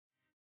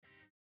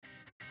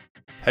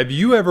Have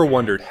you ever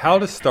wondered how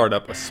to start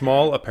up a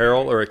small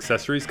apparel or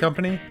accessories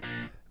company?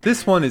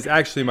 This one is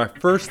actually my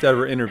first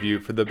ever interview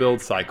for the Build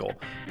Cycle,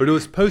 but it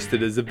was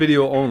posted as a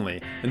video only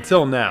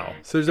until now,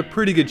 so there's a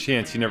pretty good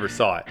chance you never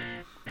saw it.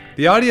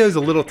 The audio is a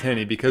little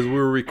tinny because we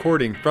were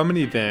recording from an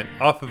event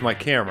off of my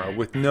camera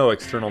with no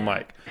external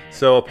mic,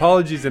 so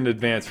apologies in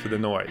advance for the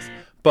noise,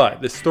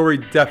 but the story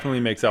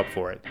definitely makes up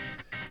for it.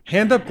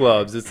 Handup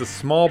Gloves is a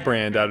small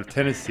brand out of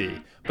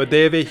Tennessee, but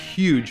they have a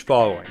huge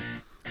following.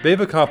 They've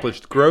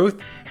accomplished growth,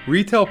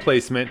 retail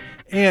placement,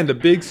 and a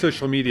big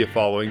social media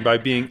following by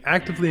being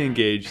actively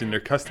engaged in their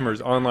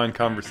customers' online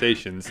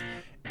conversations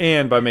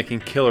and by making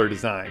killer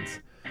designs.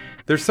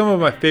 They're some of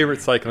my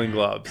favorite cycling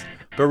gloves,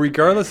 but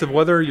regardless of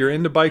whether you're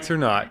into bikes or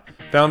not,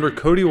 founder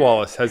Cody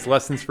Wallis has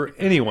lessons for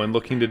anyone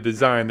looking to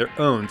design their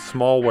own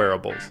small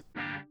wearables.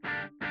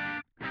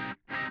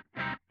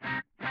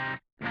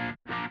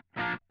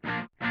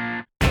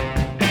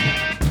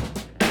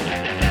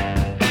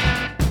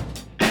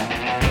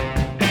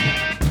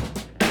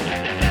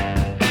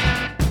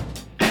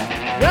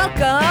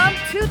 Welcome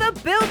to the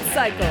Build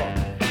Cycle,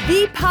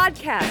 the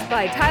podcast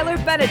by Tyler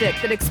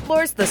Benedict that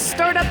explores the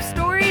startup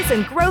stories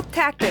and growth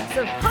tactics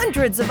of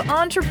hundreds of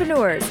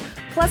entrepreneurs,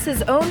 plus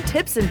his own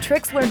tips and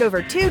tricks learned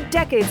over 2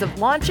 decades of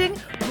launching,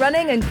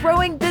 running, and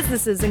growing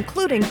businesses,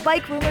 including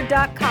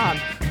BikeRumor.com,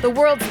 the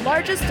world's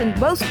largest and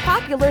most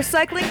popular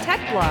cycling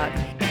tech blog.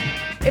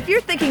 If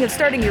you're thinking of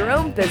starting your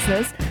own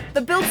business,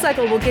 the Build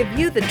Cycle will give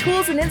you the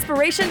tools and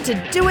inspiration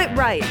to do it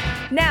right.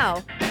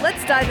 Now,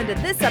 let's dive into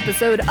this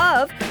episode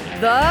of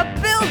The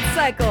Build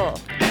Cycle.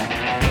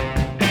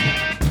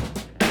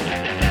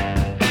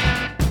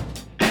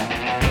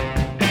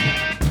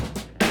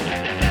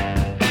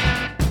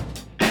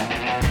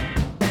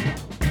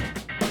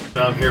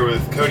 I'm here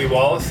with Cody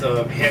Wallis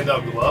of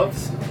Handup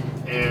Gloves,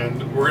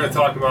 and we're going to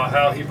talk about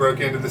how he broke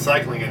into the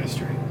cycling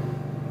industry.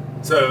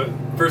 So,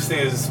 first thing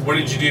is, what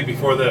did you do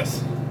before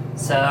this?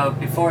 So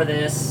before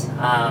this,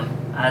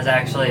 I was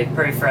actually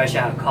pretty fresh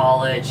out of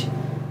college.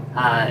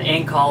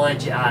 In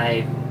college,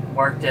 I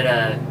worked at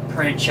a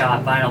print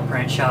shop, vinyl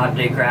print shop,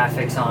 did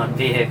graphics on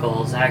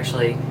vehicles,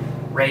 actually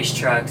race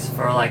trucks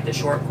for like the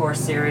short course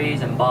series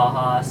and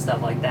Baja,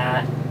 stuff like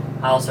that.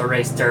 I also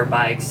raced dirt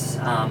bikes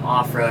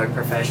off-road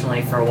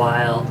professionally for a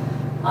while.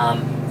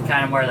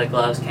 Kind of where the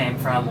gloves came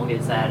from, we'll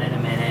get to that in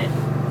a minute.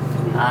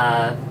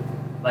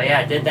 But yeah,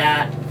 I did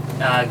that,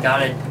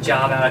 got a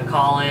job out of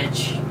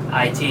college,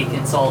 IT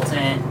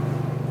consultant,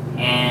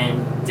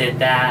 and did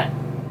that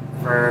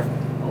for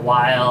a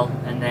while,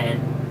 and then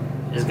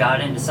just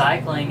got into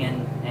cycling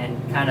and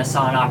kind of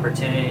saw an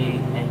opportunity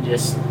and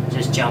just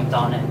jumped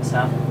on it.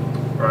 So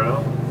Right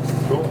on.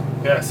 Cool.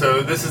 Yeah,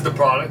 so this is the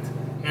product,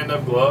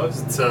 Handup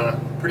Gloves. It's a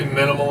pretty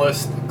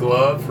minimalist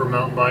glove for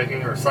mountain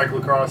biking or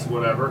cyclocross,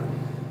 whatever.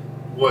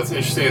 What's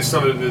interesting is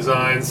some of the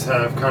designs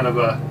have kind of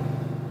a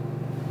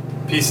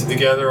piece it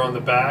together on the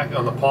back,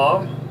 on the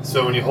palm,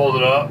 so when you hold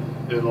it up,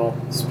 it'll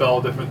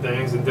spell different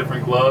things, and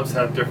different gloves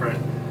have different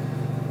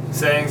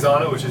sayings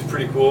on it, which is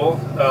pretty cool.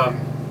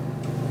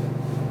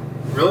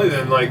 Really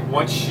then, like,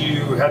 once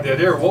you had the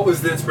idea, what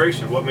was the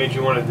inspiration? What made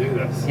you want to do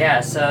this?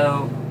 yeah,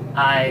 so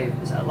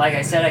like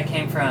I said, I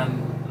came from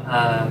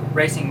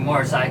racing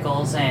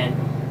motorcycles, and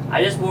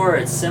I just wore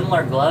a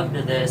similar glove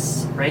to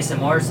this, racing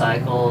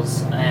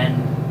motorcycles,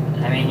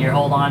 and I mean, you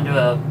hold on to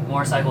a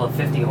motorcycle of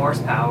 50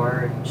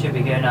 horsepower, it should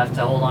be good enough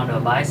to hold on to a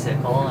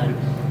bicycle, and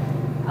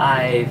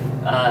I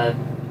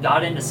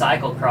got into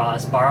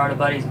cyclocross, borrowed a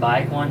buddy's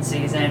bike one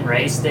season,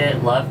 raced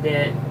it, loved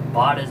it,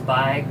 bought his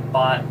bike,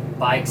 bought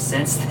bikes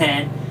since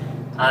then.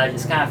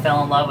 Just kind of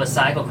fell in love with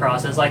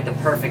cyclocross. It was like the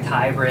perfect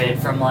hybrid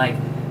from like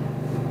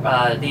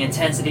the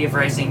intensity of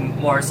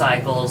racing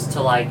motorcycles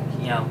to like,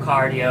 you know,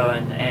 cardio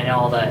and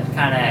all the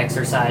kind of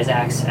exercise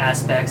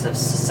aspects of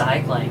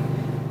cycling.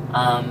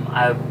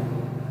 I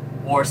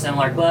wore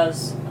similar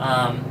gloves.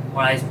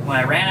 When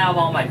I ran out of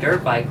all my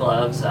dirt bike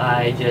gloves,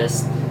 I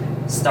just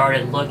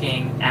started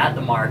looking at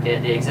the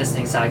market, the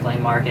existing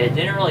cycling market.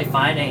 Didn't really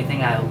find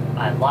anything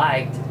I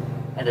liked.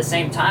 At the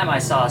same time, I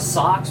saw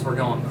socks were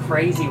going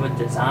crazy with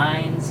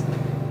designs.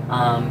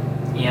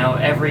 You know,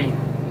 every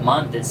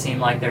month it seemed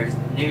like there's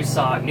new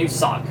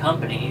sock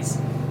companies.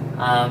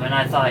 And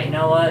I thought, you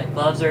know what,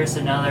 gloves are just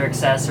another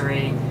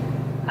accessory.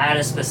 I had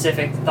a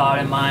specific thought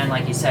in mind,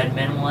 like you said,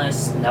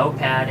 minimalist, no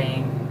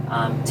padding,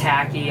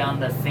 tacky on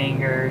the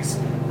fingers.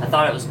 I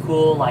thought it was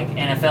cool, like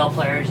NFL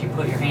players, you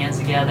put your hands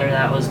together,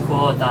 that was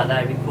cool. I thought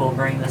that'd be cool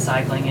bringing the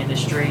cycling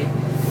industry.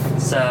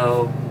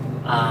 So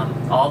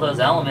all those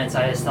elements,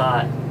 I just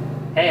thought,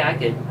 hey,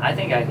 I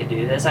think I could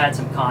do this. I had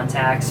some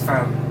contacts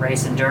from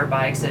racing dirt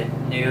bikes that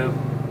knew,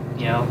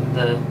 you know,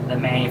 the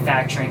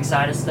manufacturing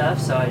side of stuff,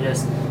 so I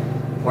just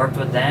worked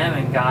with them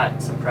and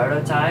got some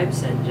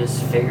prototypes and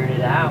just figured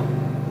it out.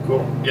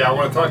 Cool. Yeah, I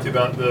want to talk to you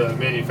about the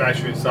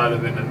manufacturing side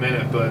of it in a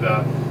minute,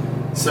 but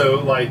so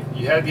like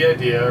you had the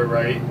idea,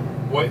 right?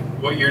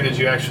 What year did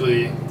you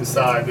actually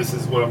decide this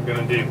is what I'm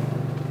going to do?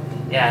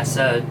 Yeah,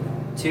 so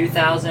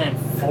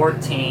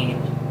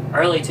 2014,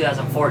 early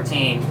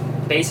 2014,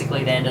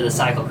 basically the end of the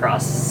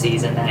cyclocross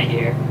season that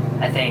year.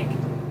 I think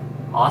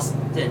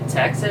Austin,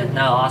 Texas?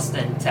 No,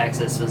 Austin,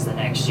 Texas was the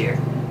next year.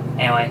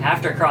 Anyway,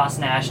 after Cross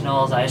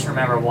Nationals, I just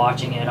remember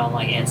watching it on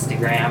like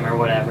Instagram or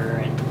whatever,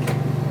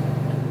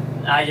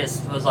 and I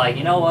just was like,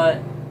 you know what?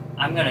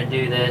 I'm gonna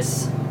do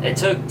this. It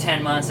took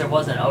 10 months. It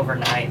wasn't an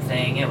overnight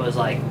thing. It was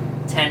like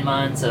 10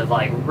 months of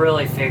like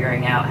really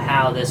figuring out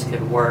how this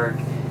could work.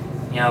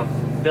 You know,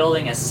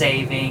 building a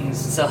savings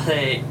so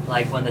that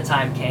like when the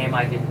time came,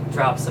 I could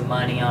drop some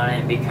money on it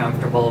and be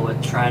comfortable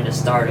with trying to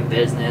start a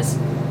business.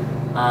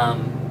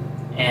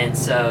 And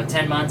so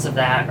 10 months of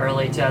that,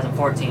 early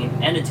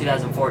 2014, end of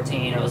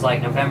 2014, it was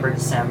like November,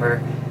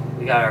 December,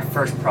 we got our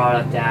first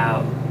product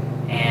out,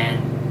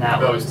 and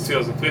that was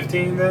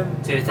 2015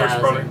 then? 2000. First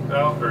product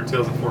out, or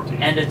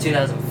 2014? End of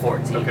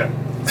 2014. Okay.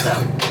 So.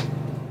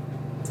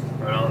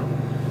 Right on.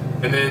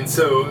 And then,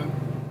 so,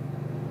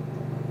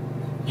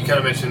 you kind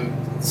of mentioned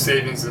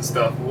savings and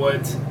stuff.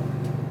 What,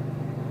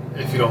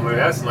 if you don't mind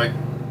asking, like,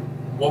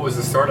 what was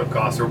the startup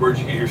cost, or where'd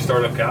you get your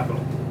startup capital?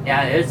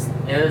 Yeah, it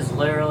was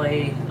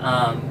literally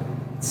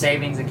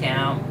savings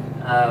account.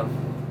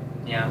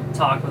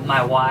 Talked with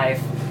my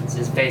wife.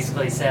 Just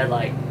basically said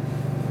like,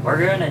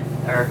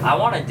 I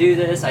want to do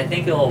this. I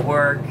think it'll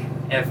work.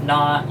 If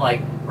not,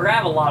 like, we're gonna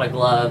have a lot of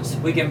gloves.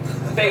 We can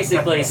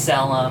basically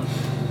sell them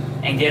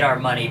and get our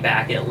money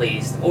back at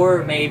least,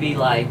 or maybe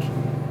like,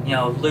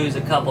 lose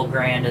a couple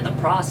grand in the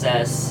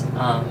process.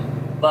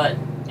 But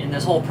in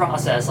this whole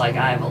process, like,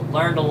 I've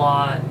learned a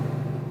lot.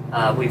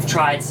 We've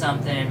tried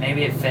something,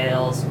 maybe it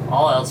fails,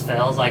 all else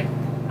fails. Like,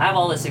 I have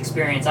all this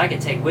experience I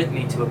could take with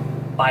me to a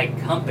bike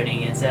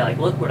company and say, like,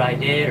 look what I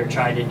did or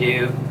tried to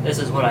do. This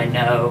is what I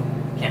know.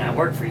 Can I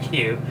work for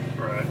you?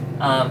 Right.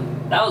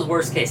 That was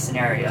worst case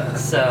scenario.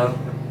 So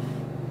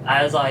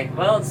I was like,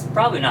 well, it's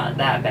probably not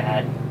that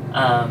bad.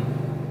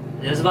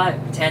 It was about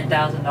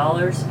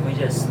 $10,000. We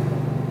just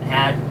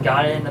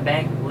got it in the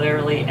bank,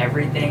 literally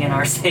everything in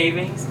our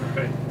savings,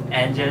 right,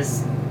 and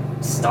just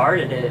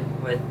started it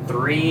with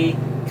 3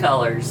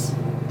 colors,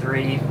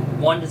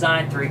 1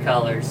 design, 3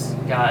 colors.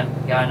 Got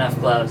enough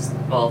gloves.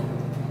 Well,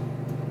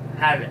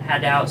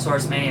 had to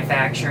outsource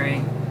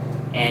manufacturing,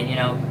 and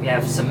we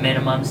have some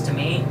minimums to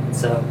meet.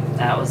 So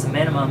that was the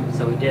minimum.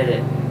 So we did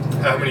it.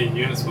 How many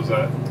units was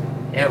that?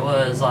 It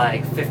was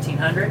like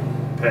 1,500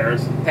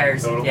 pairs.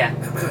 Total? Yeah.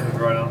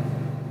 Right on.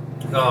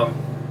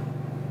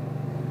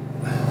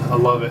 I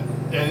love it.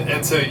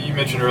 And so you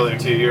mentioned earlier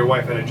too, your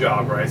wife had a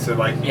job, right? So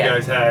like you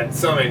guys had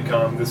some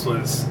income. This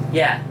was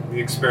the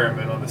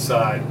experiment on the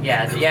side.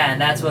 Yeah, and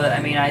that's what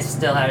I mean. I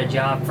still had a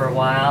job for a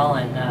while,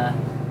 and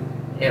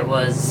it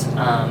was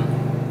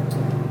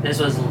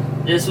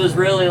this was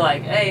really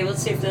like, hey,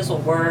 let's see if this will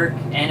work,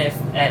 and if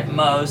at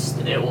most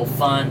it will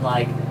fund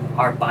like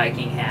our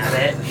biking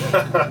habit,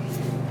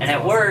 and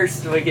at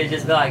worst we could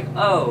just be like,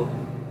 oh,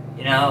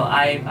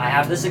 I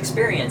have this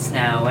experience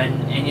now,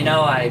 and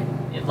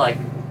it like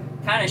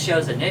kind of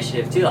shows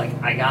initiative too.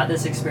 Like, I got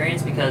this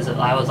experience because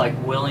I was like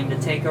willing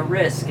to take a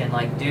risk and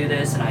like do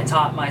this, and I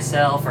taught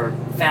myself or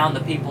found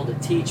the people to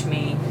teach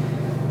me.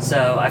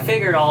 So I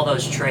figured all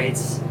those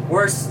traits,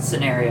 worst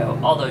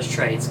scenario, all those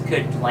traits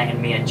could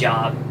land me a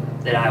job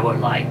that I would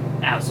like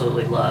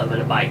absolutely love at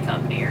a bike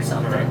company or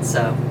something. Right.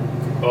 So.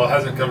 Well, it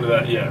hasn't come to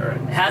that yet, right?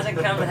 It hasn't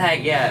come to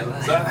that yet.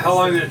 So how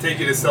long did it take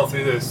you to sell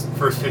through those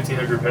first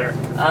 1,500 pair?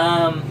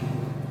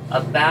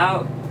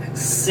 About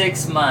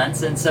 6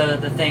 months. And so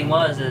the thing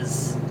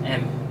was,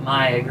 and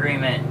my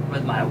agreement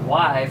with my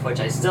wife, which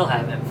I still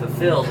haven't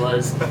fulfilled,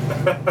 was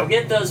we'll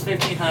get those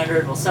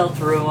 1,500, we'll sell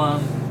through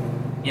them,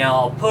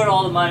 I'll put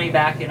all the money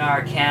back in our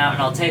account,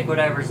 and I'll take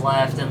whatever's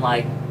left, and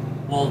like,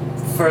 we'll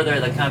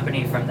further the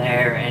company from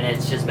there. And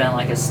it's just been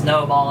like a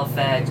snowball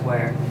effect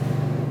where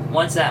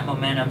once that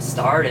momentum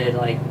started,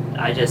 like,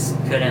 I just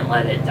couldn't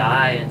let it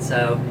die. And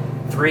so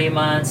 3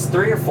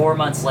 or 4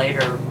 months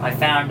later, I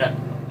found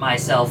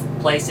myself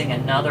placing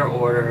another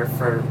order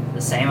for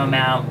the same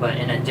amount but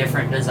in a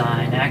different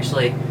design.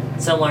 Actually,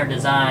 similar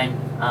design,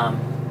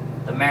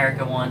 the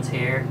America ones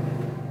here.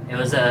 It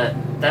was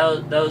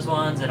those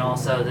ones, and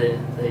also the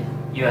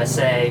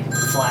USA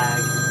flag.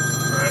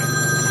 Right.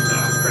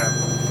 Ah, crap.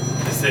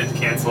 Just hit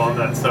cancel on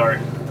that, sorry.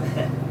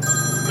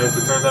 Meant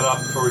to turn that off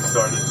before we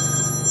started.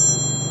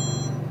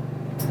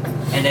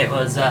 And it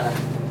was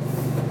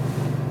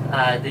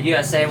the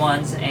USA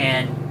ones,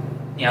 and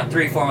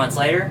 3-4 months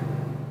later,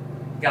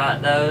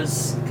 got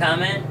those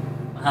coming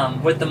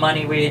with the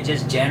money we had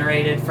just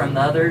generated from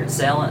the others,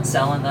 selling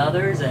the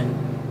others, and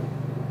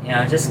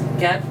just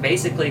kept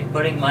basically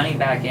putting money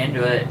back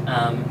into it.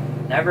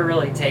 Never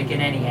really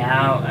taken any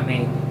out. I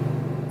mean,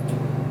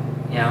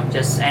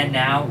 and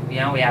now we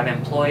have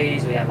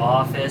employees, we have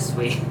office,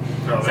 so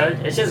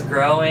it's just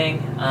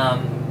growing,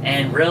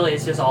 and really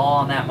it's just all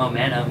on that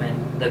momentum. And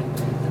the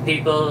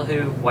people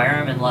who wear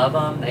them and love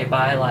them, they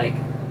buy like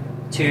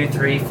 2,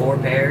 3, 4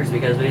 pairs,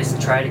 because we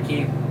just try to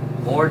keep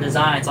more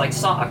designs, like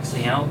socks.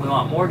 We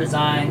want more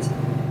designs.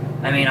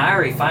 I mean, I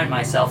already find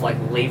myself like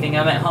leaving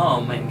them at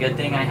home, and good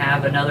thing I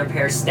have another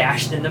pair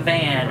stashed in the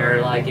van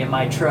or like in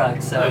my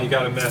truck. So you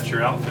got to match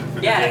your outfit for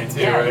the day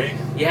too, right?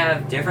 You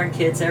have different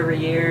kits every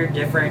year,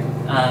 different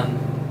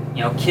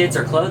kids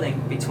are clothing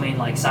between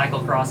like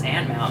cyclocross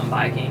and mountain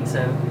biking.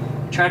 So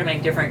try to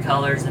make different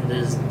colors and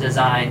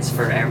designs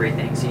for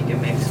everything, so you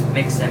can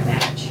mix and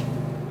match.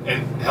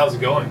 And how's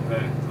it going?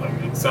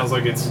 It sounds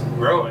like it's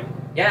growing.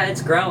 Yeah,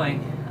 it's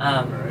growing.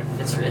 Right.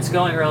 It's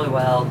going really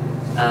well,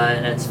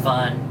 and it's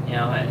fun.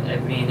 I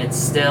mean, it's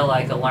still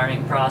like a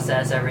learning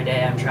process every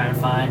day. I'm trying to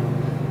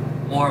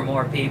find more and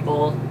more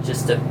people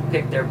just to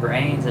pick their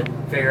brains and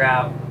figure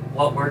out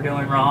what we're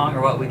doing wrong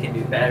or what we can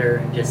do better,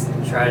 and just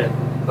try to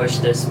push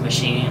this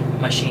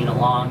machine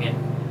along. And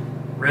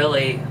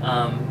really,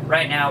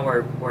 right now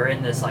we're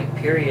in this like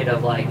period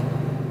of like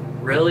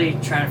really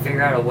trying to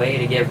figure out a way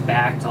to give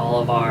back to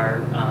all of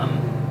our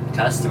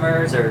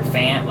customers or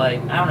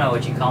like I don't know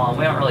what you call them.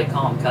 We don't really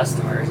call them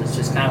customers. It's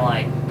just kind of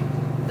like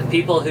the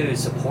people who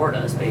support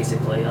us,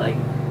 basically. Like,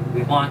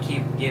 we want to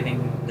keep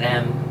giving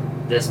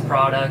them this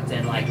product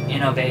and like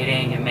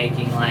innovating and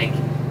making like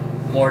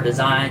more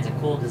designs and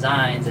cool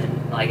designs,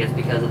 and like it's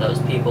because of those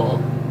people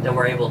that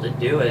we're able to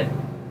do it.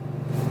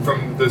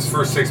 From those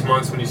first 6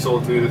 months when you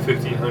sold through the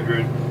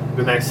 1,500,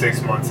 the next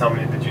 6 months, how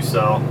many did you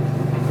sell?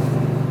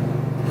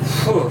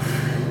 Whew,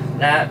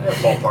 that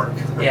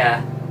ballpark.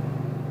 Yeah.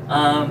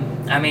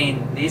 I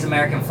mean, these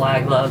American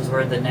flag gloves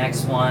were the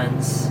next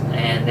ones,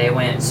 and they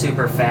went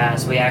super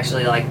fast. We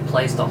actually like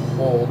placed a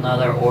whole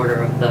nother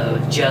order of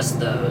those, just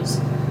those.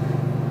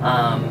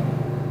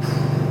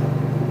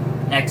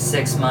 Next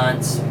 6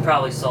 months, we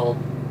probably sold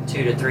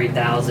 2,000 to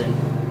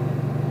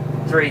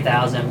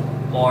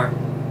 3,000 more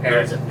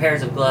pairs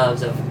of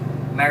gloves of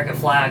American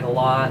flag, a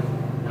lot,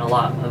 and a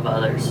lot of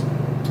others.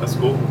 That's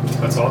cool.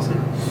 That's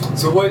awesome.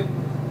 So where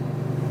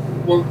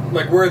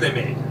are they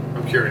made?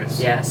 I'm curious.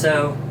 Yeah,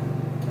 so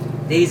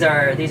these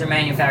are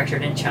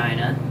manufactured in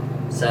China.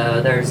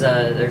 So there's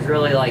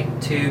really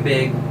like two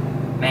big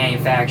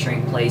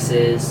manufacturing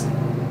places,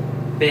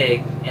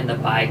 big in the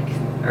bike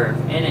or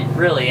in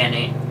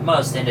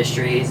most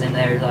industries, and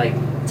there's like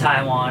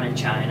Taiwan and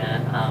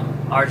China.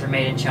 Ours are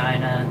made in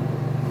China.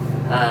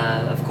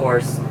 Of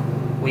course,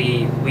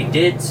 we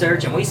did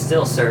search, and we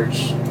still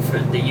search for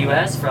the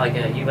U.S. for like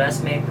a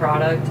U.S. made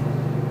product.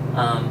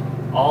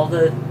 All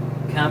the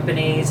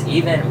companies,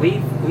 even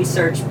we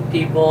search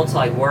people to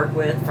like work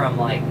with from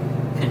like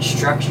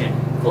construction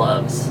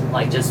gloves,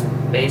 like just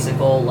basic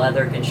old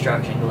leather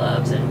construction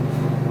gloves, and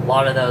a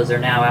lot of those are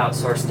now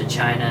outsourced to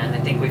China. I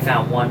think we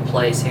found one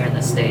place here in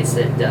the States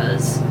that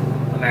does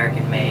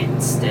American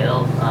made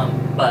still,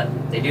 but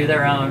they do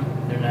their own.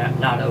 They're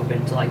not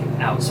open to like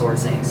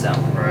outsourcing. So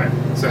right.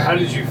 So how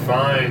did you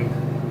find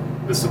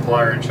the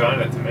supplier in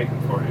China to make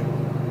them for you?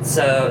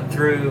 So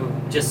through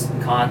just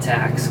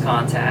contacts.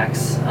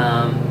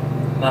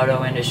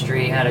 Moto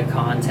Industry had a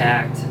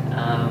contact,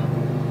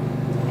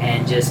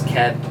 and just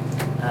kept,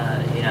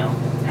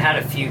 had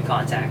a few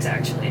contacts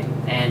actually,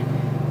 and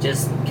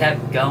just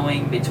kept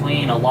going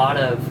between a lot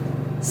of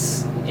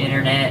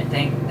internet.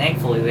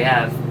 Thankfully, we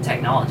have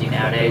technology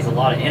nowadays. A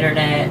lot of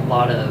internet, a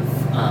lot of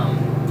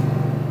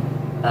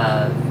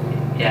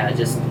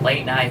just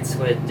late nights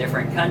with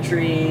different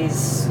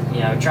countries.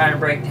 Trying to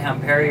break down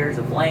barriers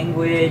of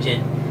language,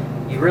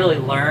 and you really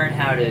learn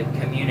how to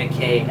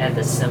communicate at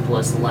the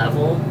simplest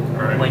level.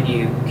 Right.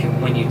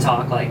 when you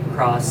talk like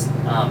cross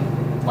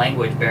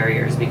language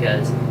barriers,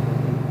 because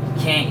you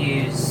can't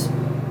use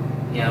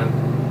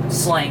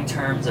slang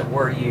terms that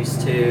we're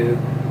used to,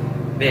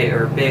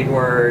 big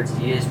words.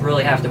 You just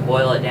really have to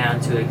boil it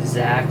down to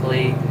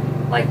exactly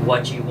like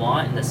what you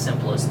want in the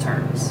simplest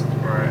terms.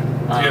 Right.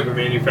 Do you have a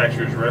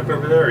manufacturer's rep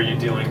over there, or are you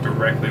dealing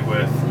directly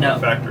with the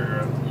factory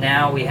rep?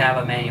 Now we have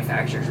a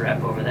manufacturer's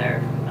rep over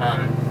there,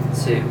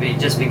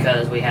 just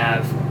because we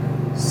have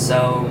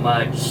so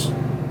much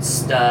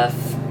stuff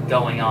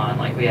going on.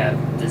 Like, we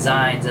have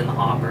designs in the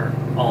hopper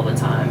all the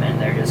time,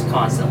 and they're just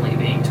constantly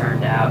being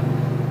turned out.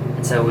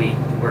 And so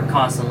we're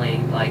constantly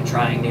like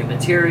trying new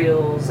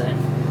materials and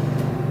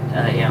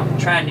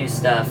trying new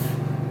stuff,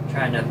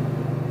 trying to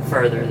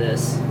further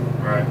this.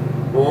 Right.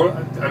 Well,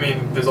 I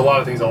mean, there's a lot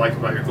of things I like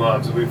about your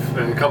gloves.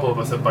 And a couple of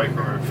us at Bike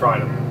Room have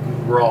tried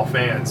them. We're all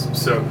fans.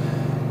 So,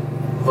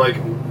 like,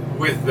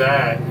 with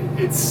that,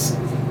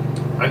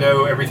 I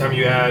know every time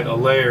you add a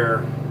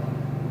layer,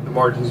 the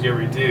margins get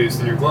reduced,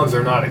 and your gloves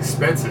are not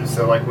expensive.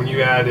 So, like, when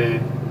you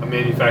added a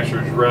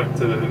manufacturer's rep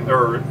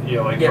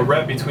a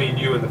rep between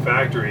you and the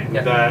factory,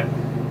 did that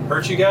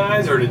hurt you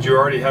guys, or did you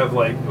already have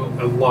like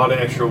a lot of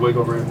extra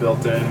wiggle room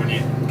built in when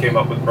you came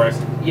up with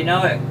pricing?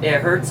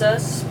 It hurts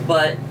us,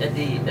 but at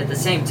the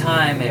same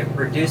time, it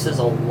reduces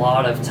a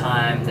lot of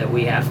time that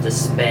we have to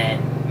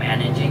spend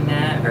managing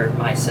that, or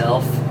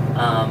myself.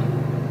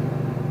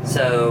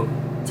 So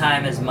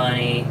time is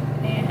money,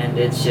 and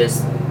it's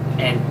just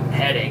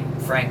headache,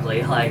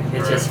 frankly. Like,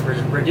 it just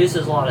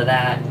reduces a lot of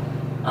that.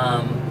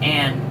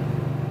 And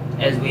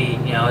as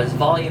as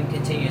volume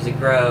continues to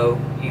grow,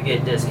 you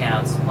get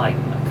discounts, like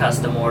a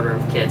custom order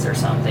of kits or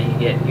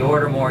something. You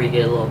order more, you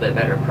get a little bit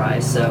better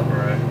price. So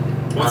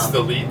what's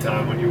the lead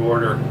time when you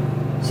order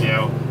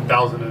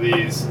 1,000 of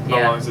these?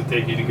 How long does it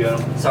take you to get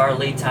them? So our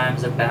lead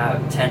time's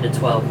about 10 to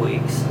 12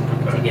 weeks.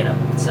 to get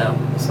them. So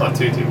it's not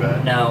too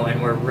bad. No,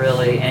 and we're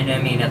really, and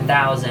I mean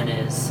 1,000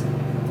 is,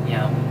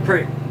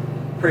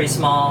 pretty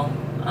small,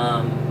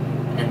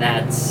 and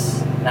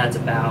that's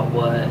about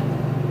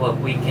what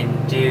we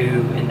can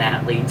do in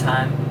that lead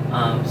time.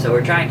 So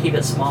we're trying to keep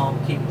it small,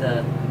 keep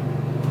the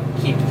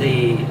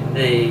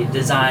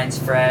designs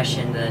fresh,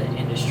 and the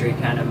industry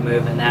kind of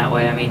moving that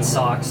way. I mean,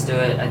 socks do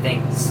it. I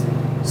think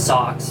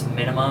socks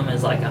minimum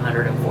is like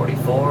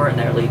 144, and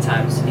their lead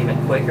time's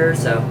even quicker.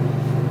 So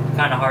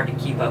kind of hard to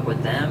keep up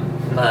with them,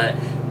 but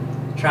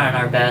trying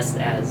our best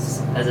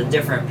as a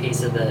different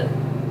piece of the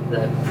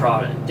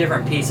product,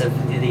 different piece of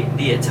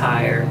the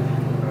attire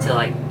to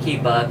like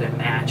keep up and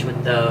match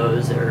with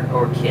those,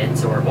 or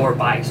kits or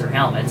bikes or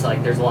helmets.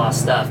 Like there's a lot of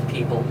stuff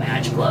people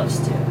match gloves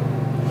to.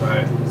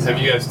 Right. Have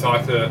you guys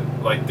talked to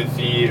like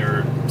Defeat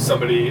or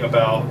somebody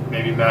about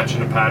maybe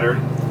matching a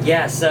pattern?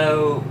 Yeah,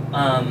 so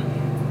a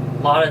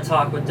lot of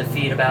talk with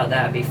Defeat about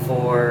that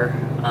before.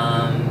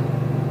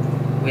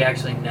 We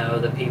actually know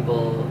the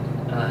people,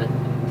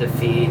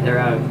 Defeat, they're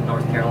out of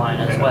North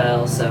Carolina as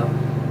well, so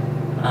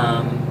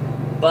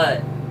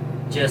but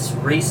just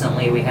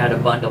recently we had a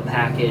bundle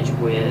package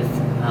with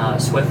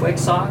Swiftwick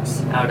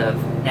socks out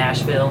of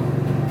Nashville,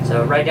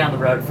 so right down the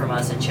road from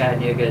us in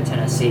Chattanooga,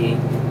 Tennessee,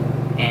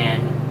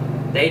 and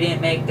they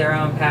didn't make their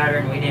own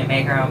pattern, we didn't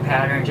make our own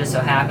pattern. It just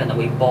so happened that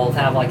we both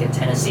have like a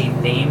Tennessee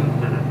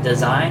theme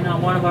design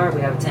on one of our,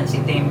 we have a Tennessee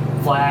theme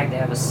flag, they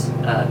have a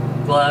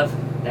glove,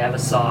 they have a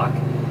sock,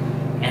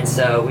 and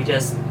so we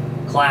just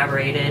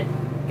collaborated,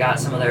 got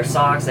some of their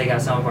socks, they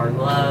got some of our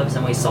gloves,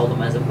 and we sold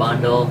them as a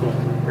bundle,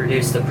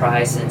 reduced the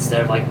price.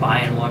 Instead of like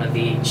buying one of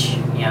each,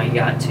 you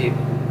got two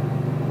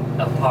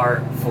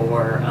apart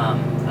for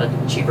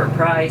a cheaper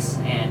price,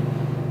 and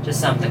just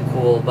something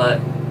cool. But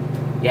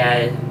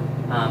yeah,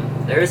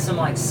 there is some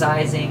like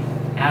sizing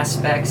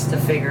aspects to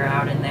figure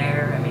out in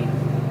there. I mean,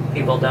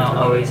 people don't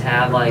always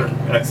have like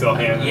XL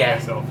hand,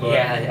 XL foot.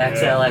 Yeah,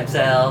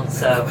 XL.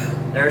 So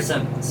there are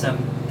some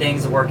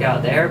things to work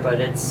out there, but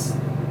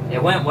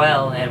it went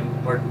well, and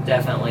we're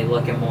definitely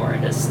looking more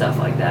into stuff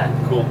like that.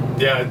 Cool.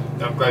 Yeah,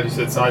 I'm glad you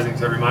said sizing,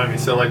 because that reminded me.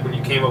 So like when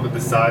you came up with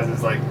the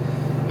sizes, like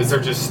is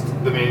there just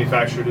the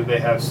manufacturer, did they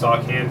have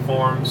stock hand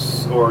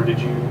forms, or did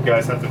you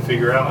guys have to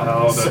figure out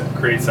how to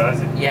create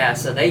sizing? Yeah,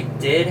 so they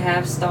did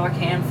have stock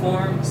hand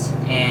forms,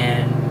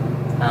 and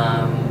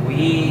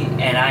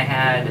I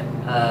had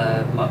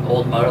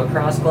old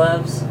motocross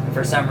gloves.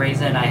 For some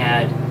reason I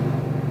had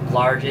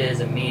larges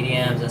and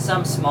mediums and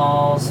some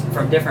smalls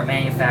from different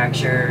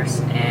manufacturers,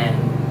 and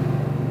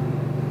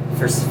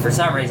for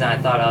some reason I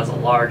thought I was a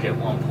large at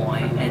one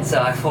point, and so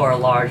I wore a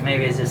large.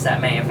 Maybe it's just that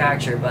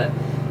manufacturer, but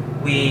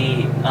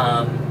we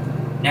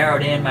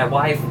narrowed in. My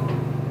wife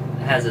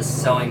has a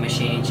sewing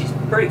machine. She's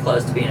pretty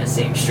close to being a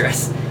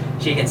seamstress.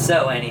 She can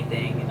sew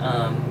anything,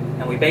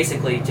 and we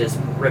basically just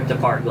ripped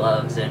apart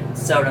gloves and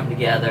sewed them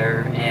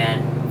together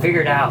and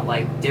figured out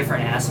like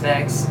different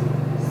aspects,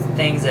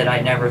 things that I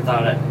never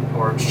thought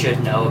or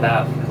should know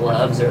about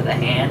gloves or the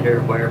hand,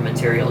 or where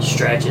material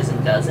stretches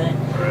and doesn't.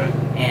 Right.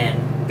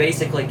 And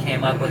basically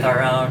came up with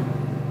our own.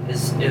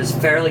 It was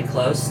fairly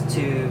close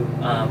to.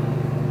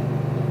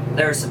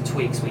 There were some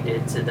tweaks we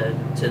did to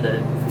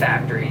the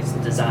factory's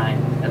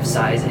design of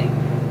sizing.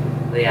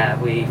 But yeah,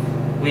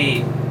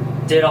 we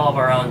did all of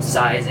our own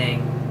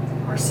sizing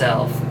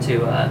ourselves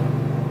to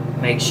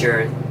make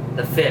sure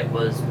the fit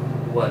was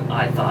what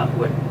I thought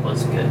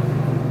was good.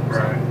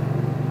 Right.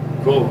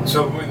 Cool.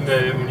 So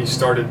when you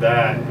started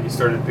that, and you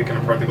started picking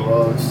apart the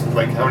gloves,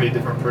 like how many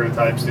different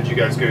prototypes did you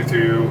guys go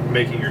through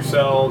making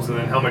yourselves, and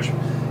then how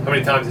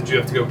many times did you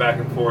have to go back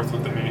and forth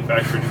with the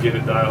manufacturer to get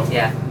it dialed?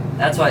 Yeah,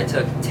 that's why it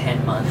took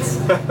 10 months.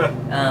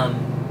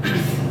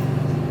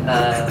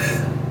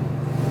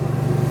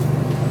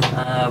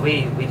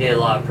 We did a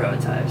lot of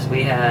prototypes.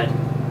 We had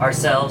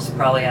ourselves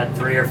probably had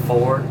 3 or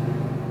 4,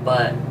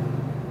 but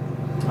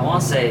I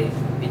want to say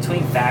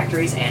between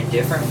factories and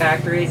different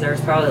factories, there's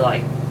probably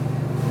like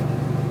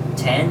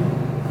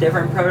 10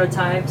 different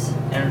prototypes,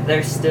 and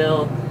there's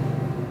still.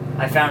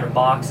 I found a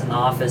box in the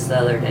office the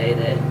other day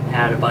that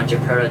had a bunch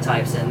of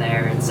prototypes in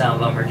there, and some of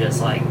them are just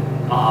like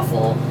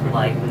awful,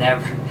 like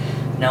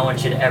no one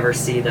should ever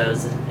see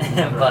those,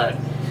 but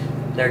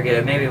they're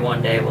good. Maybe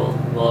one day we'll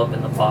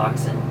open the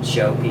box and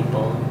show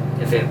people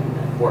if it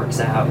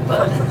works out.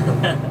 But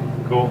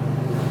cool.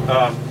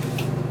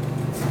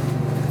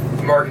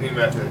 Marketing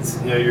methods.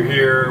 You're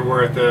here.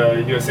 We're at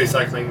the USA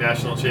Cycling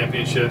National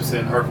Championships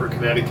in Hartford,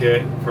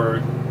 Connecticut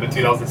for the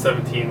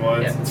 2017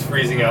 ones. Yep. It's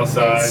freezing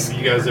outside.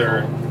 You guys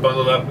are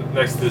bundled up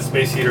next to the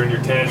space heater in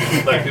your tent.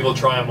 Like people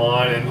try them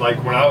on, and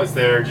like when I was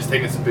there, just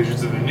taking some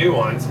pictures of the new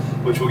ones,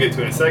 which we'll get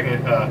to in a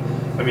second.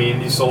 I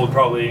mean, you sold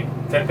probably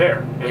 10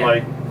 pair in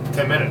like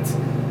 10 minutes,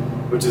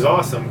 which is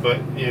awesome. But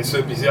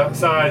so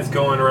besides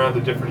going around to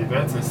different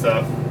events and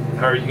stuff,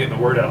 how are you getting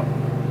the word out?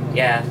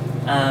 Yeah.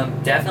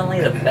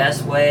 Definitely the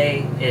best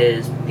way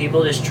is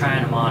people just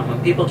trying them on.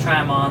 When people try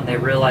them on, they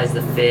realize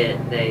the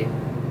fit. They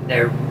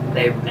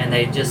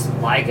just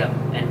like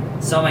them.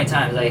 And so many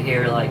times I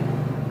hear like,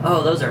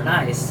 "Oh, those are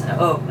nice."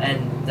 Oh,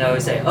 and they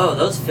always say, "Oh,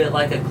 those fit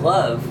like a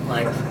glove,"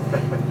 like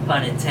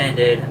pun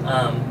intended.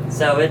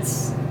 So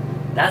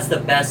that's the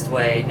best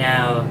way.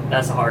 Now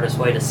that's the hardest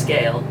way to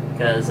scale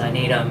because I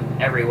need them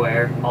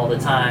everywhere all the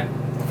time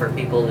for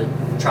people to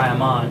try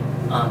them on.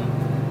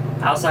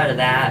 Outside of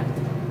that,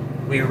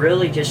 we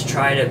really just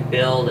try to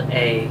build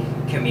a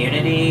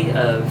community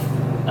of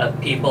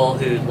people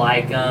who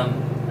like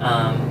them,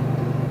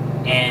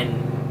 and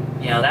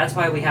that's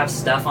why we have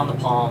stuff on the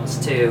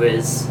palms too.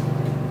 Is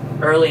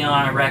early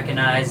on I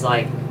recognized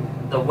like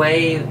the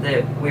way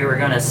that we were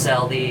going to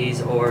sell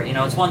these, or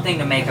it's one thing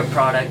to make a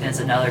product and it's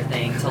another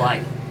thing to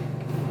like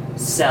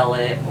sell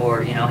it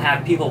or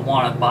have people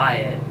want to buy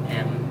it.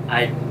 And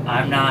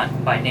I'm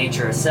not by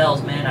nature a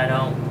salesman. I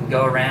don't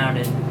go around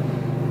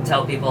and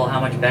tell people how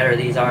much better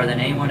these are than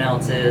anyone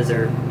else's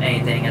or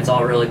anything. It's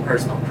all really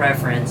personal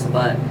preference,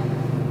 but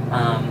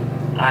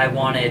I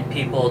wanted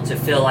people to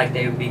feel like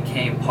they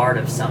became part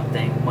of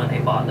something when they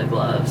bought the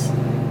gloves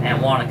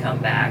and want to come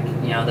back.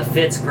 The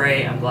fit's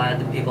great. I'm glad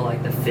that people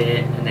like the fit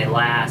and they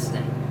last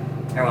and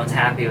everyone's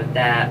happy with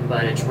that,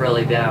 but it's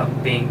really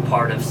about being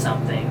part of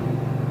something.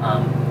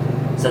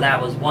 So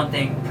that was one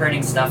thing,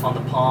 printing stuff on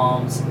the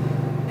palms.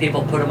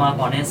 People put them up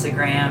on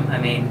Instagram. I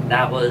mean,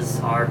 that's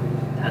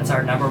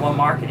our number one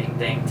marketing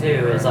thing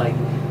too, is like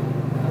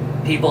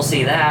people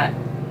see that,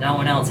 no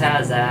one else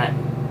has that,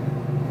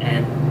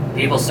 and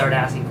people start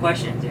asking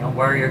questions,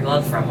 where are your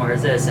gloves from, where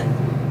is this?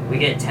 And we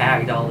get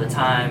tagged all the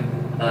time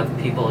of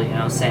people,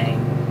 saying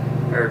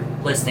or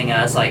listing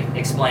us, like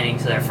explaining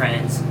to their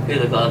friends who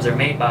the gloves are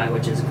made by,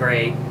 which is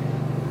great.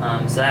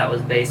 So that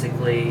was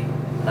basically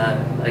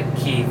a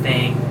key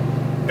thing.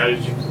 Now,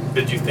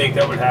 did you think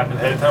that would happen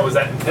ahead of time? Was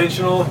that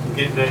intentional,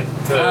 getting it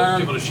to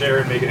people to share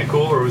and making it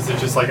cool, or was it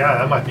just like,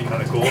 that might be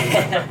kind of cool?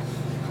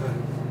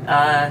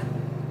 I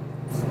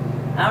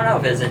don't know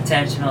if it's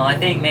intentional. I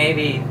think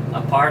maybe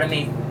a part of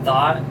me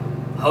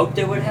hoped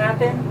it would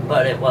happen,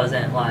 but it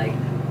wasn't like,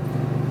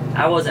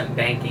 I wasn't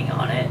banking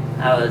on it.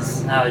 I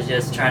was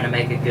just trying to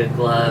make a good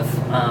glove,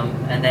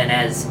 and then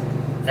as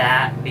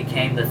that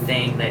became the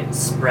thing that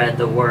spread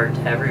the word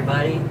to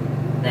everybody,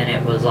 then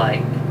it was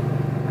like,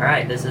 all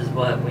right, this is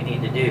what we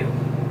need to do.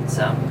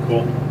 So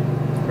cool,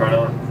 right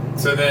on.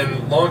 So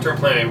then, long-term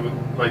planning,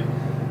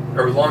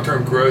 or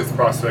long-term growth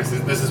prospects.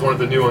 This is one of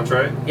the new ones,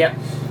 right? Yep.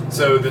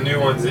 So the new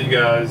ones that you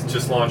guys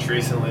just launched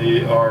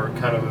recently are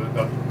kind of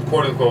a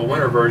quote-unquote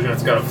winter version.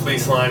 It's got a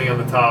fleece lining on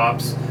the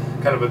tops,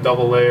 kind of a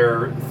double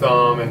layer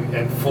thumb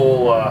and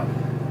full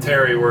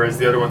terry, whereas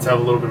the other ones have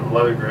a little bit of a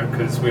leather grip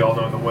because we all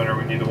know in the winter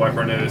we need to wipe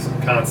our nose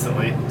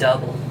constantly.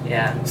 Double,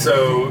 yeah.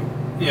 So,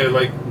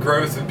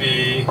 growth would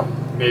be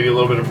maybe a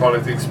little bit of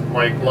product,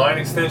 like line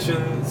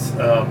extensions.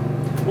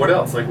 What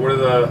else? Like, what are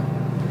the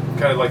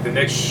kind of like the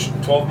next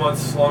 12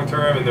 months long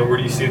term, and then where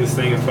do you see this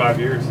thing in 5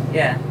 years?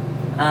 Yeah.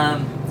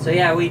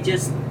 We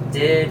just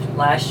did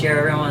last year.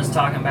 Everyone was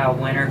talking about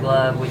winter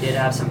glove. We did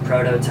have some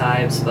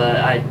prototypes, but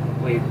I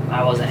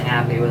wasn't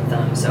happy with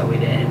them, so we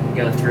didn't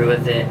go through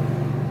with it.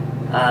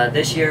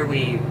 This year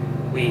we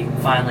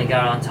finally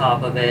got on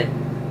top of it.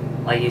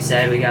 Like you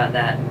said, we got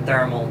that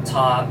thermal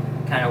top,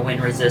 kind of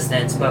wind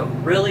resistance, but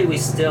really we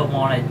still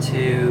wanted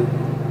to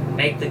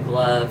make the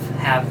glove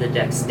have the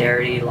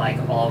dexterity like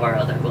all of our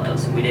other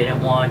gloves. We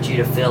didn't want you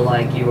to feel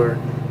like you were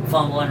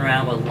fumbling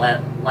around with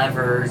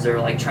levers or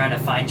like trying to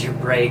find your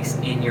brakes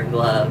in your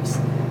gloves.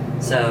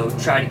 So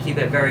try to keep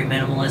it very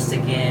minimalist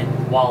again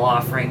while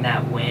offering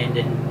that wind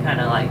and kind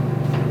of like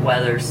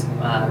weather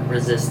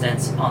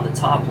resistance on the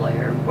top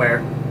layer where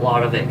a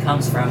lot of it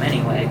comes from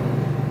anyway.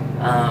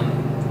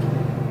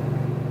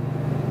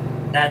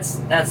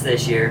 That's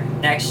this year.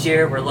 Next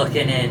year we're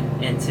looking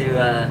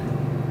into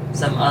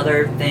some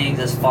other things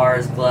as far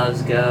as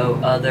gloves go,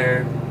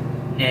 other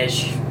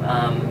niche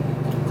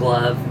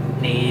glove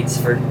needs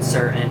for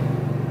certain,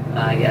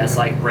 I guess,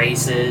 like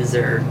races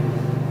or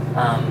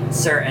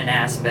certain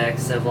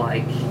aspects of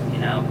like,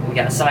 we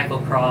got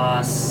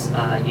cyclocross,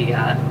 you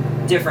got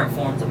different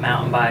forms of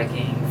mountain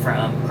biking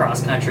from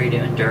cross country to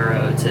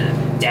enduro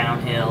to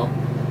downhill.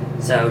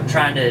 So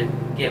trying to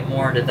get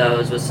more into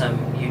those with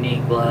some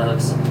unique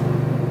gloves.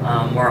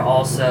 We're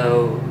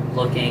also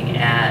looking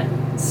at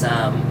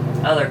some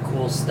other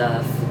cool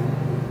stuff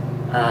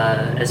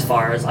as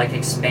far as like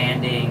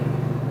expanding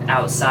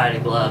outside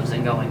of gloves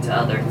and going to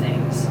other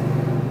things.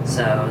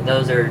 So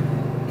those are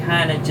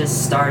kind of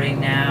just starting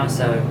now,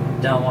 so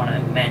don't want to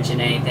mention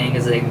anything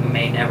because they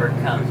may never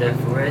come to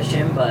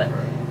fruition, but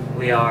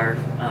we are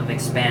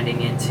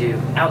expanding into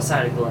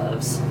outside of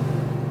gloves.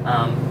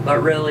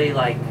 But really,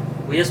 like,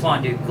 we just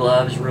want to do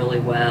gloves really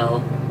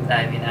well.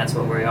 I mean, that's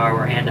what we are.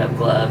 We're Handup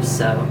gloves,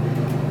 so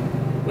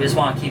we just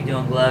want to keep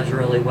doing gloves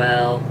really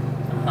well.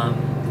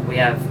 We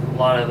have a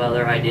lot of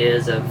other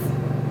ideas of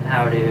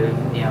how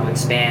to,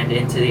 expand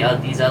into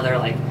these other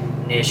like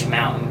niche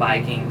mountain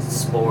biking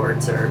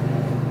sports or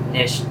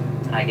niche,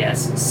 I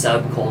guess,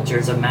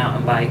 subcultures of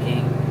mountain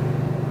biking.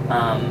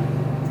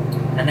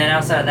 And then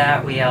outside of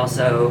that, we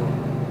also,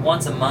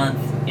 once a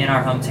month in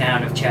our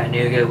hometown of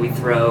Chattanooga, we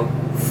throw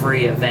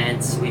free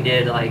events. We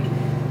did like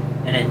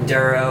an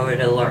enduro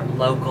at a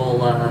local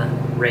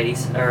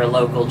race or a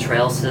local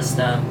trail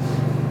system.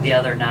 The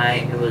other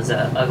night it was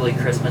a ugly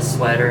Christmas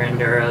sweater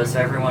enduro, so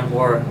everyone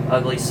wore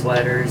ugly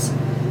sweaters,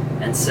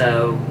 and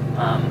so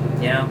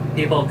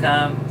people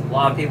come. A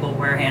lot of people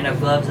wear hand-up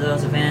gloves at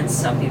those events.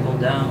 Some people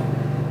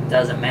don't.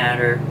 Doesn't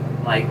matter.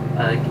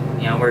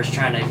 We're just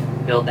trying to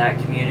build that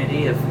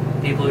community of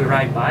people who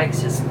ride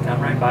bikes. Just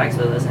come ride bikes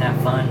with us and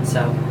have fun.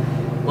 So,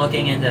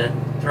 looking into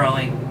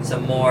throwing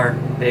some more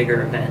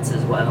bigger events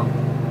as well.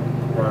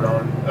 Right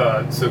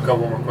on. So a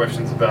couple more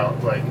questions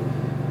about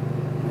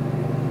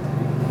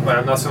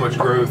not so much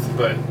growth,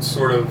 but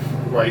sort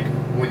of like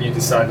when you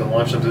decide to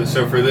launch something.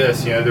 So for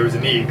this, there was a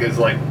need because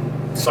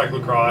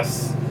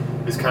cyclocross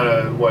is kind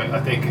of what I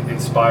think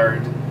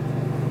inspired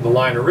the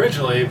line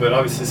originally, but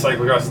obviously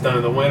cyclocross is done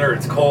in the winter,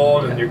 it's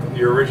cold, and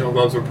your original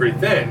gloves were pretty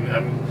thin.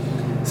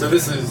 So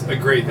this is a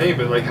great thing,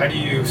 but how do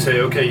you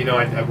say, okay,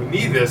 we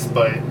need this,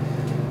 but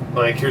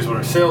here's what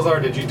our sales are?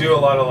 Did you do a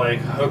lot of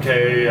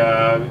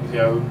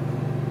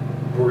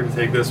we're going to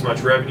take this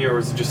much revenue, or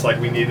is it just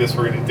we need this,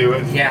 we're going to do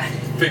it? Yeah.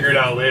 Figure it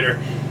out later.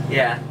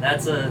 Yeah,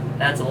 that's a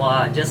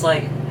lot. Just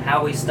like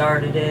how we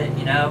started it,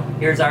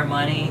 here's our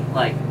money.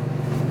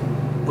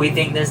 We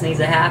think this needs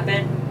to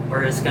happen.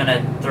 We're just going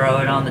to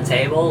throw it on the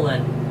table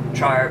and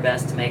try our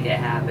best to make it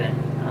happen.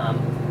 I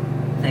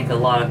think a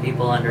lot of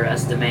people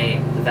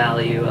underestimate the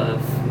value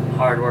of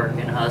hard work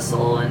and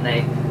hustle, and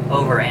they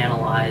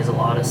overanalyze a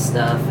lot of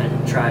stuff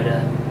and try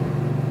to,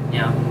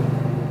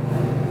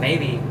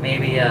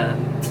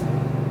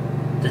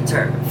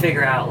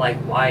 figure out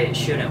why it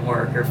shouldn't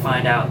work or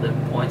find out the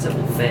points that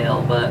will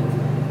fail. But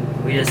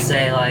we just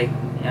say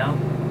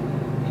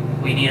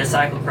we need a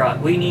cyclocross.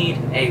 We need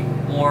a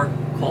more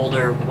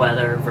colder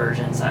weather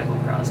version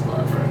cyclocross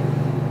glove.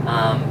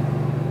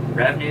 Right.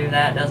 Revenue,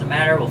 that doesn't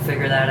matter. We'll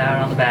figure that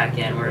out on the back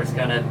end. We're just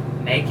gonna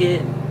make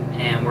it,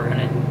 and we're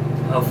gonna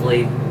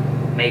hopefully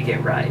make it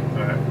right.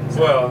 All right.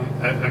 So, well,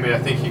 I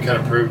think you kind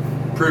of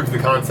proved the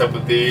concept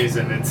with these,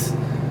 and it's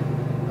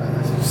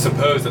I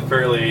suppose a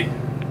fairly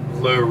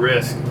low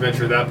risk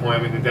venture at that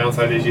point. The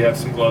downside is you have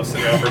some gloves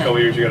sitting out for a couple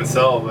years you got to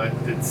sell, but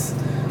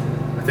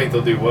I think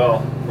they'll do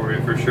well for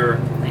you for sure.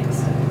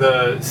 Thanks.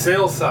 The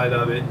sales side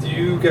of it, do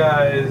you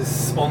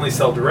guys only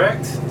sell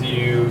direct? Do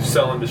you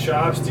sell into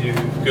shops? Do you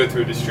go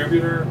through a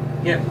distributor?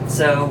 Yep.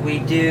 So we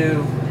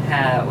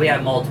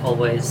have multiple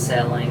ways of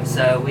selling.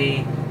 So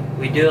we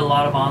do a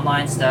lot of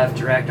online stuff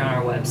direct on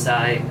our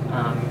website.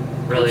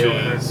 Really,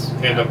 which is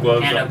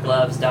handupgloves.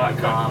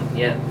 Handupgloves.com. Okay.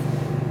 Yep.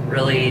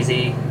 Really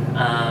easy.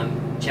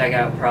 Check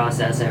out,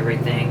 process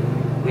everything.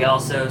 We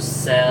also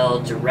sell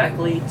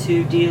directly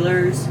to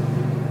dealers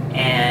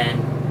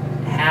and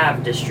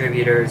have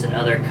distributors in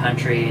other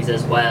countries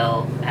as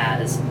well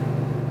as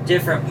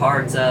different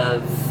parts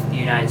of the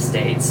United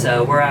States.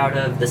 So we're out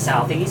of the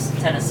Southeast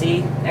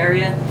Tennessee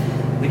area.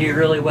 We do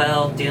really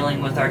well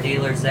dealing with our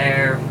dealers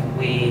there.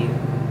 We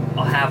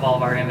have all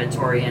of our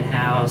inventory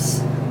in-house,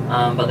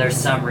 but there's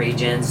some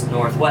regions,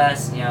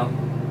 Northwest,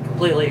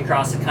 completely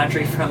across the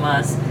country from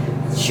us.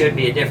 It should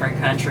be a different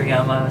country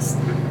almost.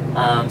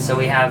 So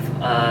we have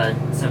a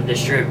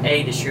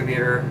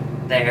distributor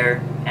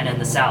there, and in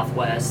the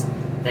Southwest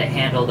that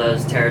handle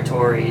those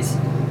territories.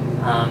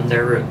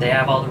 They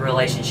have all the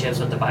relationships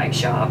with the bike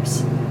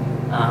shops,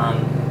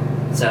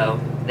 so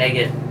they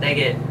get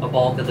a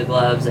bulk of the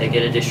gloves. They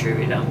get to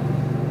distribute them.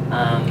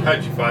 How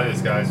did you find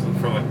these guys?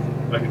 From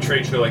a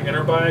trade show like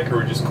Interbike,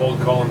 or just cold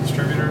calling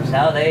distributors?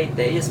 No, they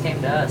just came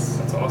to us.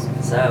 That's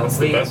awesome. So that's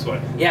the best way.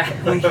 Yeah,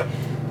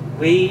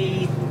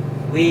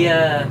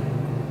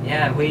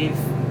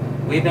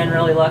 we've been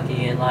really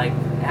lucky and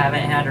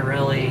haven't had to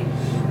really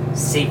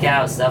seek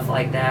out stuff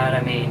like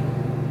that.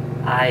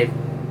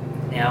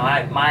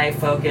 My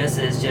focus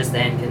is just the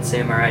end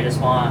consumer. I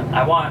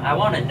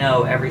want to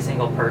know every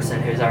single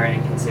person who's our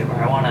end consumer.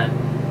 I want to,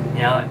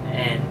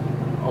 and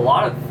a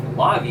lot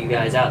of you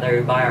guys out there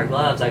who buy our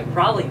gloves, I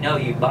probably know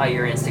you by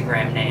your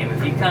Instagram name.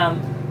 If you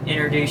come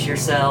introduce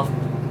yourself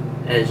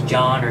as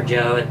John or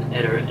Joe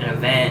at an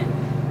event,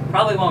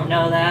 probably won't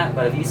know that,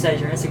 but if you said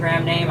your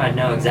Instagram name, I'd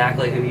know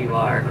exactly who you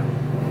are.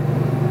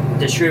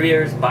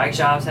 Distributors, bike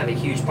shops have a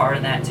huge part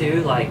in that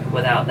too.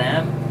 Without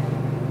them,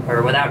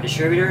 or without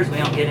distributors, we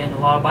don't get into a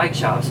lot of bike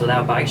shops.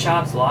 Without bike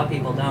shops, a lot of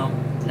people don't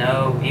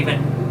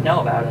even know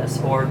about us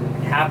or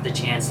have the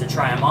chance to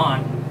try them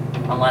on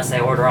unless they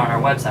order on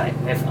our website.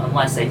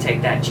 Unless they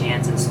take that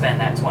chance and spend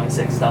that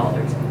 $26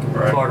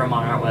 to order them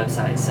on our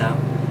website. So,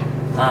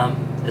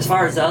 as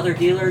far as the other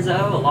dealers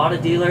though, a lot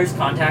of dealers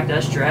contact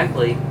us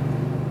directly.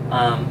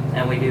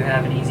 And we do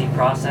have an easy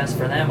process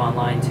for them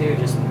online too.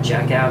 Just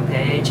check out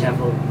page,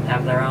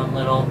 have their own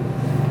little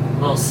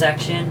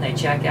section. They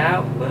check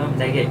out, boom,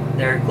 they get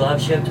their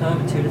glove shipped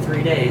home in 2 to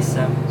 3 days.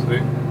 So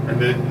sweet. And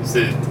then is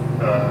it,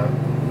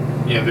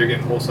 they're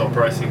getting wholesale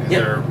pricing because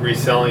they're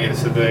reselling it,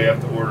 so they have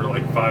to order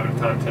 5 at a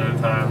time, 10 at a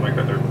time.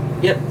 Are there?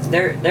 Yep,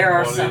 there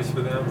are some.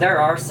 For them? There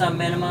are some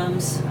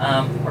minimums.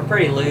 We're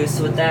pretty loose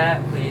with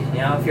that.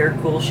 If you're a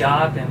cool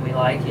shop and we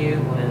like you,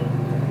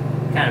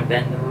 and kind of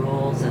bend the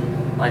rules and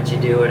let you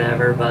do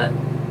whatever, but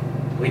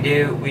We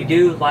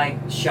do like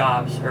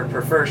shops or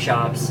prefer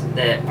shops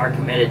that are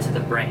committed to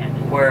the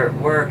brand.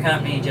 We're a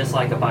company just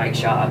like a bike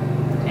shop,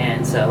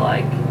 and so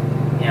like,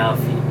 you know,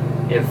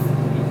 if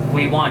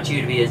we want you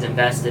to be as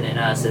invested in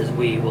us as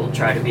we will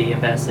try to be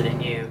invested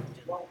in you.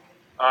 All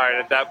right,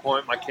 at that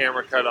point, my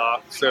camera cut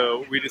off,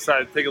 so we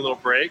decided to take a little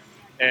break,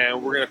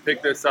 and we're going to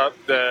pick this up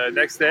the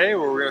next day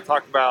where we're going to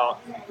talk about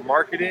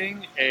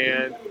marketing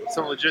and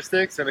some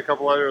logistics and a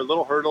couple other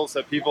little hurdles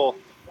that people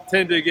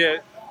tend to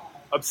get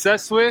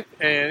obsessed with,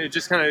 and it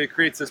just kind of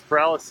creates this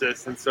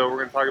paralysis. And so we're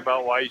going to talk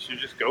about why you should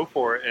just go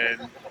for it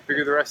and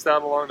figure the rest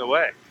out along the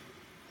way.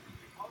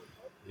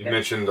 You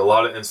mentioned a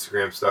lot of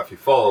Instagram stuff. You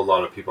follow a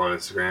lot of people on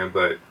Instagram,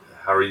 but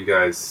how are you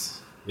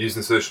guys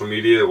using social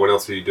media? What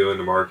else are you doing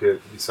to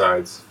market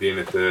besides being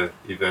at the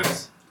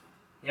events?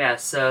 Yeah,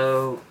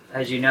 so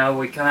as you know,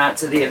 we come out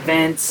to the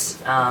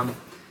events, but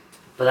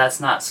that's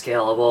not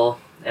scalable.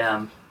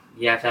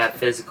 You have to have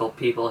physical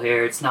people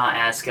here. It's not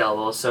as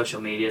scalable as social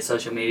media.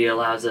 Social media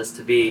allows us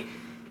to be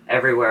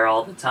everywhere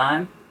all the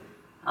time.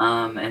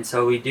 And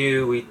so we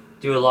do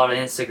a lot of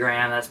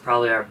Instagram. That's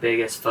probably our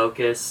biggest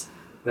focus.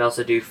 We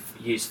also do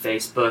use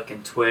Facebook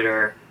and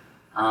Twitter.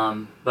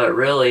 But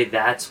really,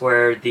 that's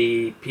where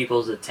the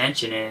people's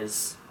attention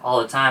is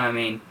all the time. I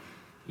mean,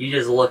 you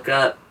just look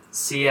up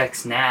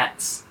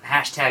CXNats,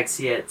 hashtag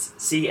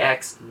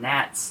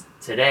CXNats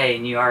today,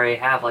 and you already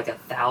have like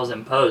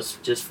 1,000 posts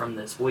just from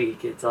this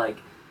week. It's like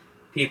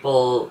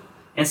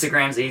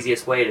Instagram's the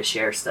easiest way to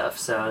share stuff,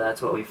 so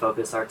that's what we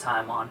focus our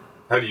time on.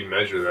 How do you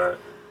measure that?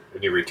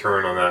 Any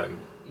return on that?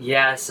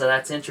 Yeah, so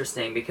that's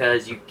interesting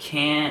because you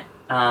can't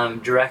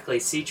directly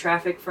see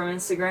traffic from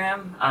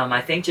Instagram.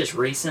 I think just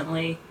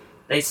recently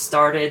they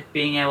started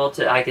being able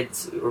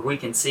to, we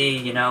can see,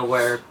 you know,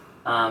 where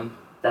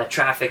that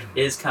traffic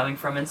is coming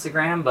from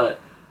Instagram, but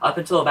up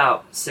until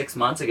about 6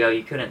 months ago,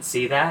 you couldn't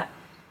see that.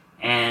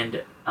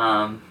 And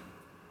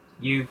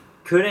you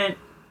couldn't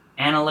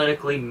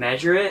analytically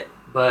measure it,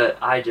 but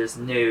I just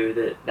knew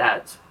that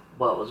that's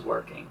what was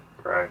working.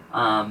 Right.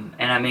 And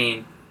I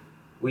mean,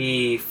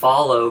 we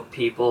follow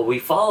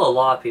a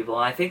lot of people,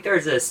 and I think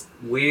there's this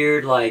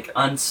weird, like,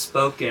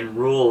 unspoken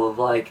rule of,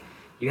 like,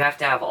 you have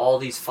to have all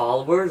these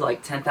followers,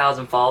 like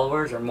 10,000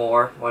 followers or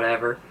more,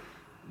 whatever,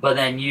 but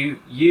then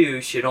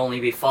you should only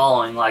be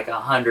following, like,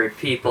 100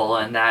 people,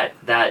 and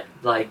that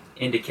like,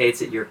 indicates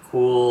that you're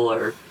cool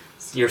or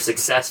you're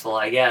successful,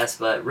 I guess.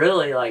 But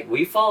really, like,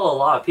 we follow a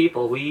lot of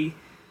people.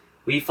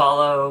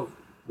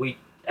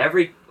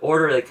 Every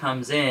order that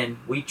comes in,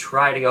 we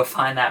try to go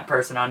find that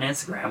person on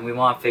Instagram. We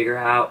want to figure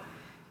out,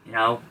 you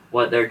know,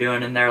 what they're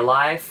doing in their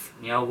life,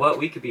 you know, what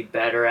we could be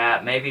better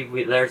at. Maybe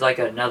there's like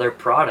another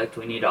product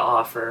we need to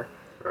offer.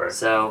 Right.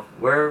 So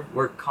we're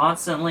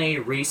constantly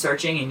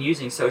researching and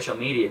using social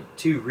media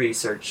to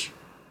research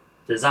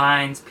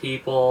designs,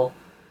 people,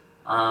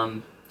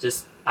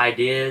 just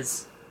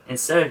ideas,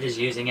 instead of just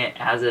using it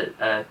as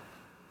a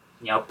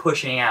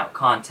pushing out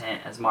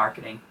content as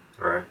marketing.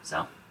 All right.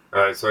 So.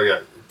 All right, so I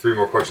got 3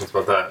 more questions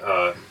about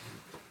that.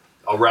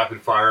 I'll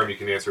rapid fire them. You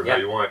can answer them how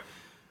you want.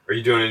 Are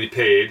you doing any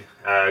paid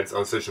ads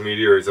on social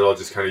media, or is it all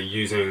just kind of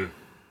using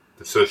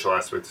the social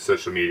aspect of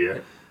social media?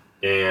 Yep.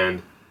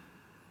 And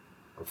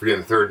I'm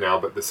forgetting the third now,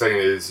 but the second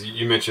is,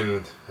 you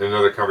mentioned in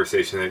another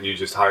conversation that you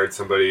just hired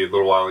somebody a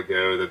little while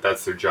ago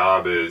that's their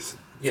job is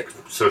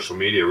social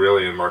media,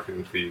 really, and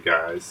marketing for you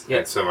guys. Yep.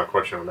 And so my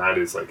question on that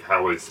is, like,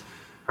 how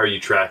are you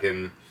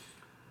tracking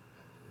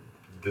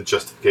the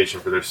justification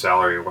for their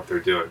salary and what they're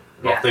doing?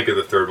 And I'll think of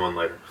the third one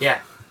later.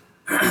 Yeah.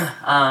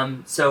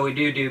 So we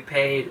do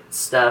paid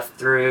stuff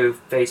through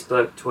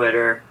Facebook,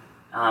 Twitter.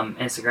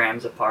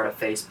 Instagram's a part of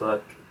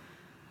Facebook.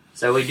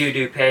 So we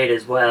do paid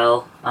as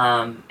well.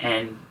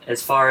 And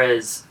as far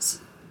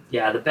as,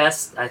 the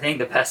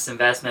best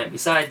investment,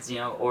 besides,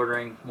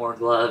 ordering more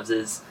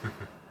gloves,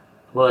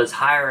 was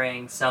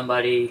hiring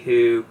somebody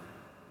who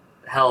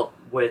helped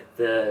with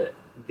the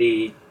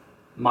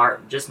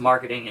just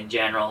marketing in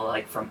general,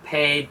 like from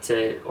paid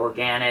to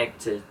organic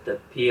to the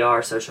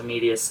PR, social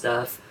media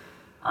stuff.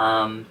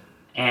 And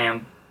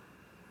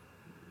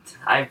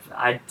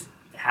I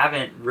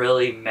haven't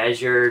really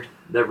measured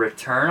the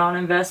return on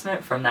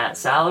investment from that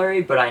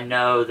salary, but I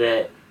know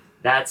that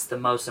that's the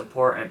most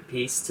important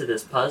piece to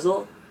this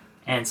puzzle.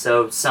 And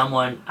so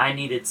I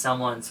needed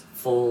someone's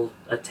full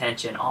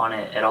attention on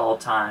it at all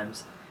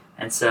times.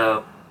 And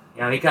so,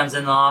 he comes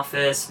in the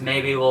office,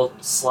 maybe we'll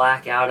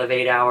slack out of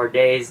 8-hour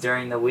days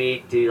during the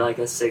week, do like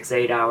a 6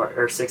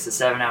 to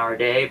 7 hour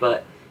day,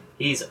 but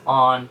he's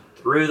on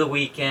through the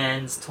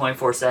weekends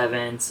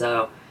 24/7.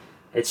 So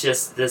it's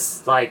just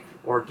this like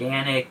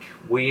organic,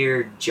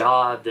 weird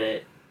job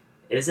that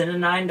isn't a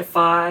 9 to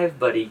 5,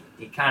 but he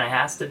kind of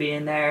has to be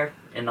in there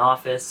in the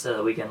office so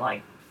that we can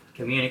like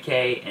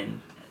communicate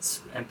and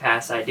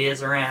pass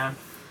ideas around.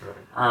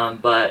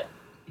 Right. But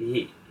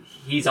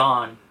he's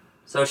on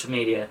social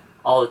media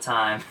all the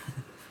time.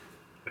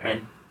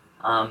 And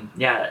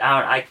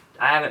I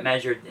haven't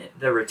measured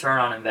the return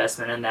on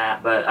investment in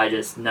that, but I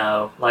just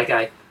know, like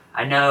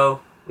I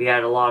know we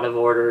had a lot of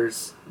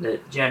orders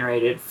that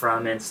generated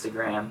from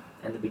Instagram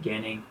in the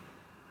beginning.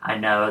 I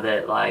know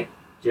that like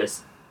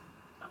just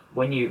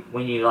when you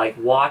like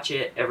watch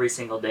it every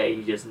single day,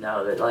 you just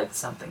know that like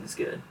something's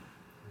good,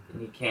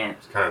 and you can't.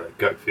 It's kind of a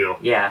gut feel.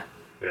 Yeah.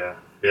 Yeah.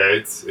 Yeah.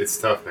 It's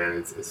tough, man.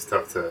 It's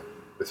tough to,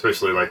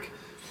 especially like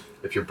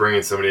if you're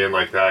bringing somebody in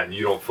like that and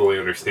you don't fully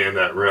understand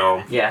that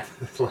realm. Yeah.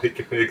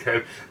 Like kind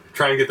of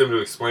trying to get them to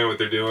explain what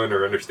they're doing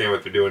or understand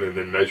what they're doing and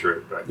then measure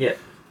it. But yeah.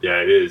 Yeah,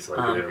 it is. Like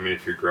I mean,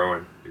 if you're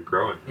growing, you're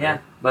growing. Yeah.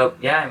 But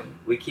yeah,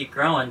 we keep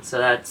growing, so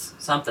that's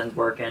something's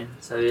working.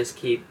 So just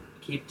keep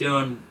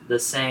doing the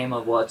same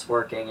of what's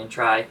working and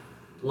try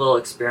little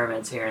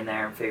experiments here and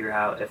there and figure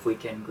out if we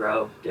can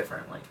grow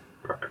differently.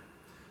 Right.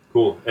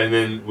 Cool. And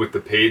then with the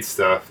paid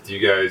stuff, do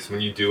you guys, when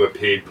you do a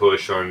paid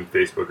push on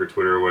Facebook or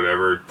Twitter or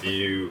whatever,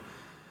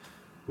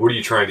 what are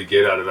you trying to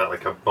get out of that?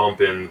 Like a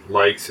bump in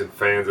likes and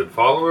fans and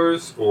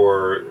followers,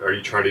 or are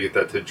you trying to get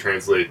that to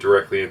translate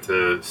directly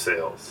into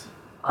sales?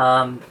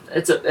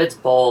 It's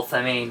both.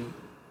 I mean,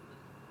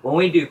 when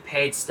we do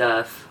paid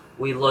stuff,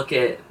 we look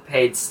at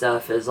paid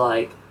stuff as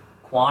like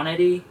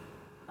quantity,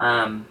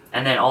 and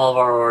then all of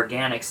our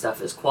organic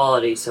stuff is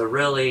quality. So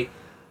really,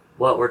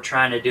 what we're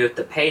trying to do with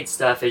the paid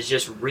stuff is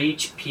just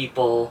reach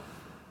people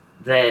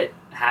that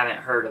haven't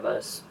heard of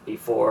us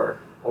before,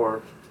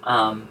 or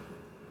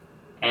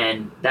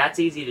and that's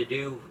easy to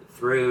do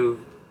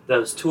through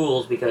those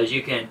tools because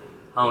you can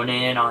hone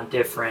in on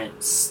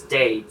different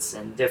states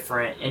and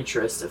different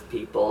interests of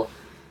people.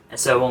 And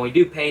so when we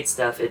do paid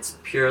stuff, it's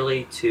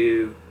purely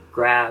to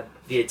grab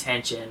the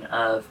attention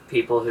of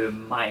people who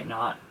might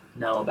not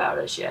know about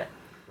us yet.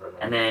 Right.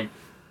 And then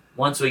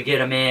once we get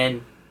them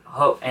in,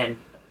 and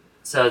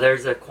so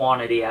there's a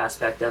quantity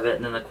aspect of it,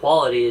 and then the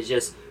quality is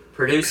just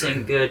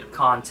producing good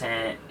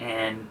content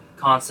and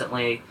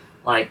constantly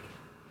like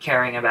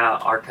caring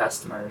about our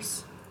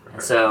customers. Right.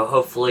 And so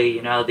hopefully,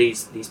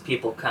 these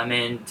people come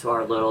into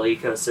our little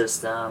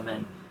ecosystem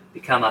and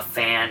become a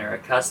fan or a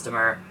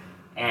customer,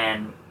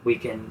 and we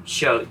can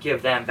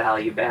give them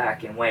value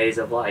back in ways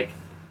of like,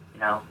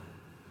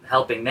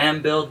 helping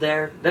them build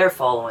their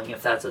following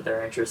if that's what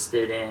they're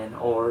interested in,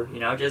 or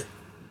just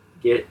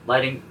they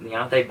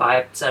buy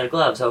a set of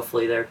gloves,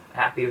 hopefully they're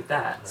happy with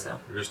that. Right. So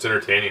you're just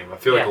entertaining them. I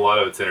feel like a lot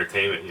of it's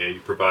entertainment. You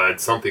provide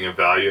something of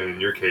value, and in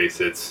your case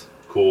it's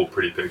cool,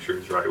 pretty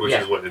pictures, right? Which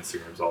is what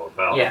Instagram's all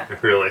about. Yeah.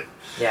 Really.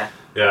 Yeah.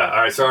 Yeah.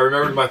 All right. So I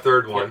remembered my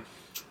third one.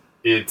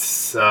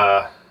 It's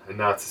and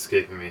now it's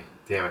escaping me.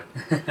 Damn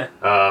it.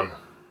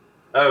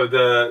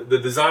 The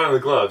design on the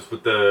gloves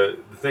with the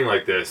thing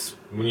like this.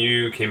 When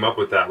you came up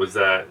with that, was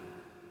that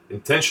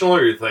intentional,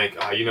 or you think,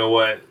 you know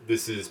what,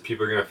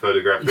 people are gonna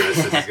photograph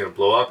this is gonna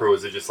blow up, or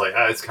was it just like,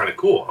 it's kind of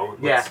cool?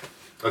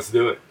 Let's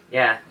do it.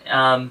 Yeah.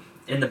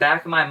 In the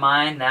back of my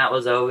mind, that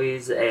was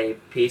always a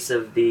piece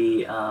of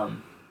the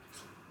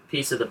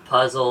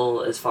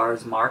puzzle as far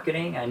as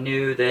marketing. I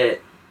knew that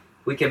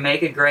we could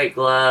make a great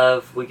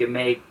glove, we could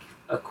make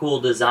a cool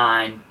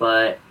design,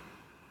 but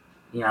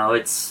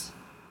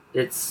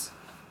it's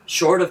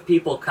short of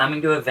people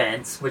coming to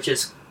events,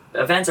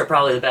 events are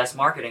probably the best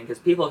marketing because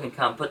people can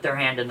come, put their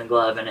hand in the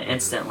glove, and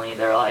instantly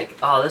they're like,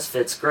 oh, this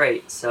fits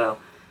great. So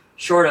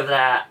short of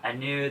that, I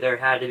knew there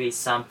had to be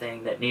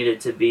something that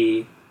needed to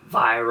be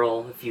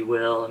viral, if you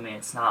will. I mean,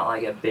 it's not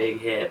like a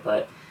big hit,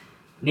 but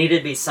needed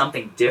to be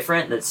something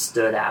different that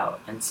stood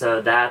out. And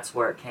so that's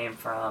where it came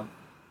from.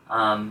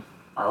 I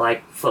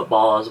like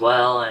football as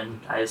well, and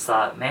I just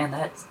thought, man,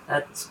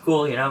 that's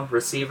cool.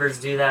 Receivers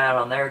do that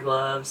on their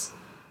gloves.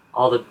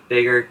 All the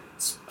bigger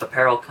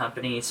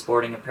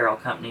sporting apparel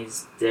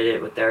companies did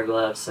it with their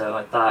gloves. So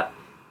I thought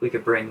we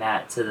could bring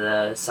that to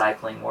the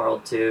cycling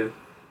world too,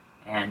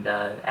 and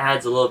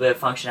adds a little bit of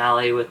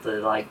functionality with the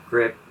like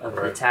grip of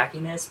the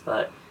tackiness.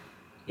 But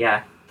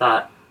yeah,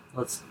 thought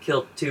let's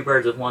kill two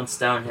birds with one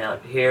stone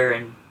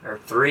here, or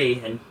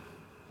three, and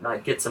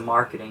like get some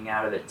marketing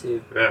out of it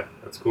too. Yeah,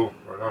 that's cool.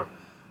 Right on. All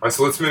right,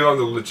 so let's move on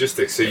to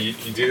logistics. So you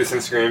do this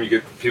Instagram, you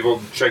get people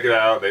to check it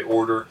out, they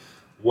order.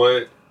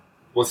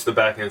 What's the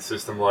back end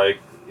system like?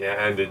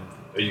 Yeah, and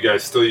are you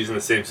guys still using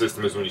the same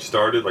system as when you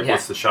started? Like,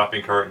 what's the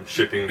shopping cart and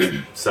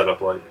shipping setup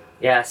like?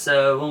 Yeah,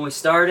 so when we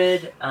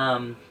started,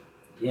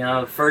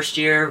 first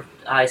year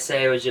I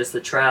say was just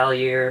the trial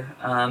year.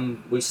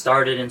 We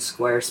started in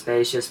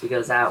Squarespace just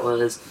because that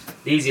was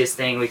the easiest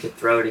thing we could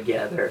throw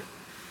together,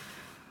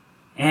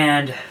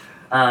 and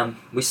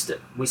we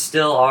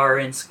still are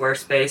in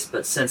Squarespace,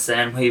 but since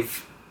then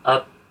we've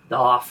upped the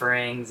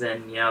offerings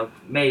and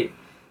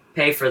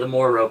pay for the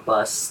more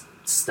robust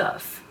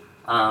stuff.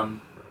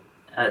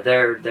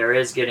 There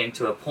is getting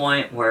to a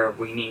point where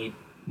we need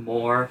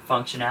more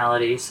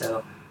functionality,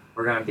 so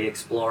we're going to be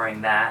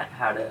exploring that,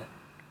 how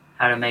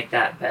to make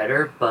that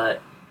better.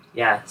 But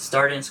yeah,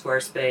 start in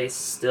Squarespace,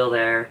 still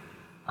there.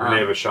 And they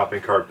have a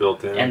shopping cart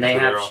built in, and they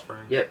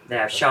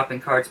have shopping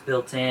carts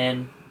built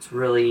in. It's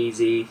really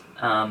easy.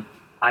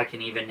 I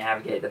can even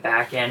navigate the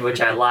back end, which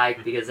I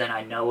like because then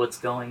I know what's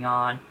going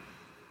on.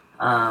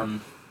 And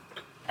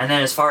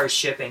then as far as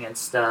shipping and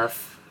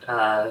stuff,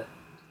 that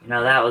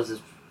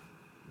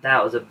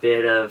was a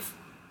bit of,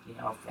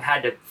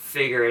 had to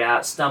figure it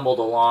out, stumbled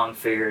along,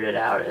 figured it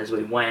out as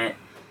we went.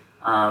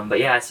 But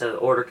yeah, so the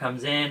order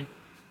comes in,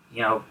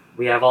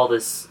 we have all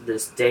this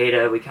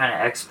data. We kind of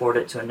export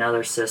it to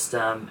another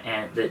system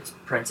and that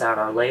prints out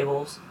our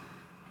labels,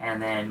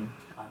 and then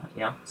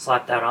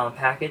slap that on the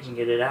package and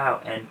get it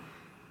out. And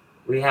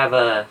we have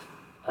a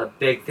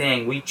big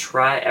thing. We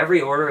try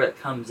every order that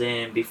comes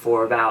in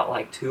before about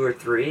like 2 or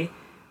 3.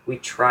 We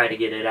try to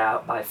get it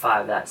out by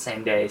 5 that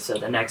same day, so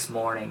the next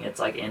morning it's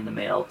like in the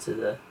mail to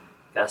the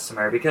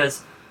customer,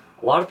 because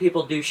a lot of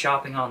people do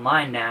shopping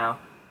online now,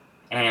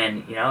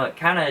 and it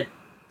kind of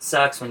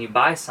sucks when you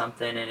buy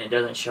something and it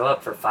doesn't show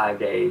up for 5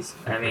 days.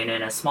 I mean,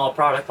 in a small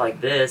product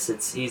like this,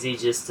 it's easy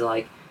just to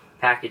like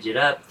package it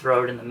up,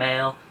 throw it in the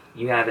mail.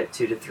 You have it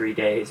 2 to 3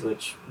 days,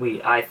 which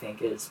I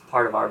think is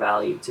part of our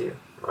value too.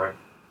 Right.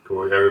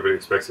 Cool. Everybody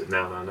expects it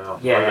now.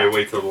 Yeah. Or they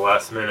wait till the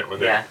last minute when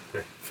they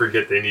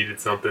forget they needed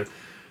something.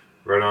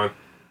 Right on.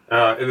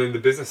 And then the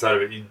business side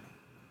of it,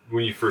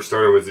 when you first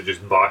started, was it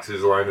just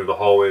boxes lined in the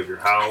hallway of your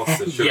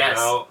house and shipping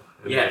out?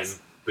 And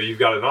yes. But you've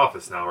got an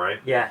office now, right?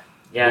 Yeah.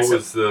 Yeah.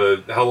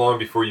 How long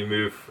before you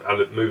moved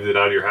it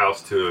out of your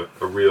house to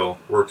a real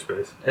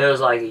workspace? It was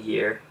like a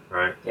year.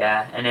 Right.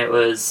 Yeah, and it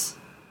was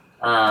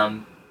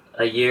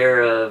a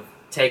year of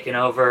taking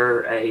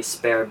over a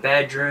spare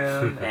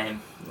bedroom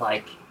and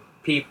like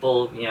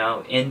people,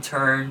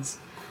 interns.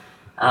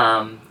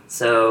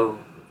 So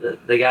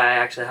the guy I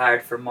actually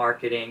hired for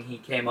marketing, he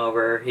came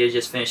over. He was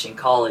just finishing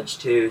college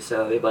too,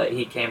 but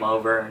he came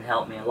over and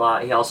helped me a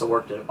lot. He also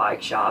worked at a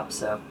bike shop,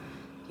 so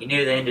he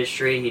knew the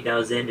industry. He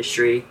knows the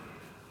industry.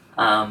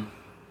 But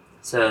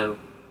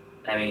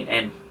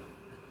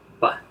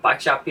bike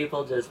shop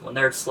people, just when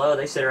they're slow,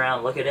 they sit around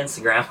and look at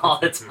Instagram all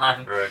the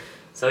time. Right.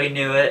 So he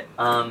knew it.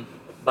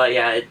 But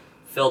yeah, it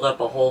filled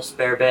up a whole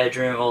spare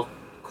bedroom, a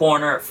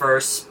corner at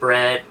first,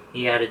 spread.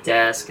 He had a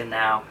desk, and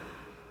now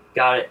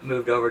got it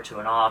moved over to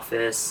an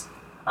office.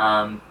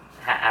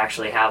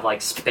 Actually have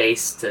like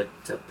space to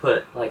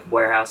put like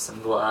warehouse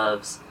some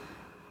gloves.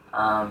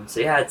 So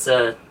yeah,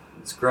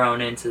 it's grown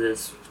into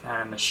this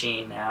kind of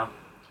machine now.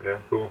 Yeah,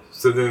 cool.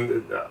 So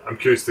then, I'm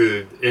curious.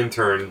 The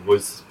intern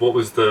what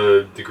was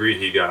the degree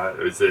he got?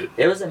 It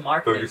was in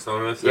marketing. Focused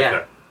on this? Yeah,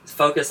 okay. It's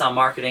focused on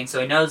marketing.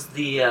 So he knows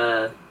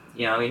the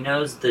he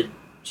knows the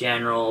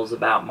generals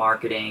about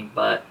marketing,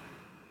 but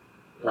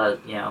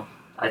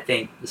I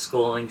think the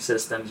schooling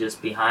system's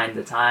just behind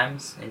the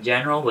times in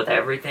general with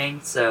everything.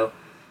 So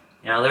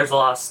there's a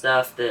lot of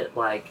stuff that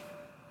like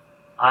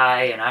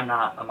I'm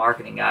not a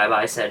marketing guy, but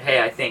I said,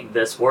 hey, I think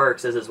this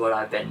works. This is what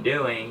I've been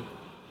doing.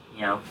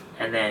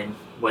 And then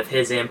with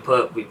his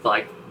input, we've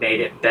like made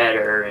it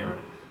better, and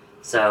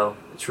so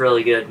it's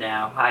really good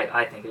now.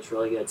 I think it's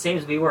really good. It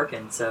seems to be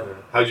working. So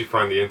how'd you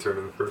find the intern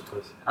in the first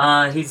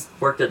place? He's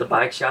worked at the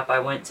bike shop I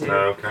went to,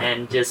 okay.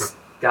 And just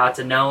got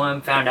to know him.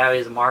 Found out he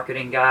was a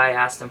marketing guy.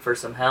 Asked him for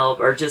some help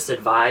or just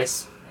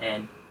advice,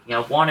 and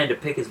wanted to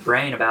pick his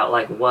brain about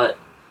like what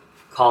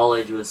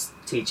college was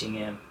teaching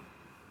him,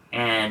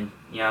 and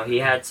he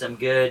had some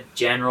good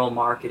general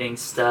marketing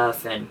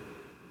stuff, and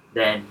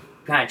then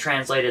kind of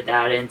translated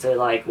that into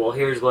like, well,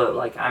 here's what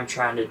like I'm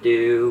trying to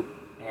do,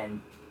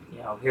 and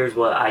here's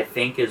what I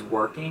think is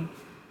working,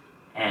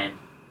 and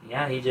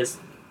yeah, he just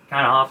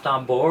kind of hopped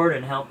on board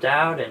and helped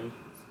out, and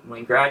when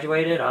he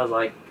graduated, I was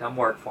like, come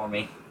work for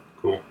me.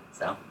 Cool.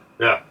 So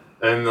yeah,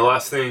 and the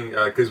last thing,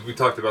 because we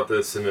talked about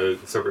this in a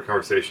separate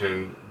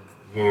conversation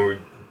when we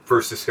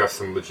first discussed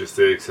some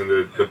logistics and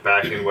the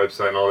back end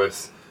website and all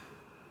this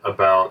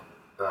about.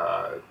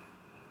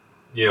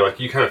 Like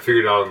you kind of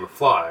figured it out on the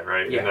fly,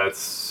 right? Yeah. And that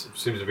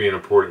seems to be an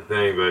important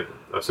thing, but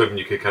I was hoping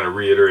you could kind of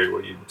reiterate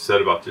what you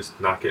said about just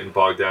not getting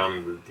bogged down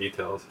in the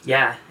details.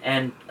 Yeah,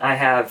 and I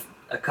have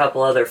a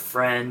couple other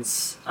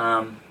friends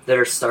that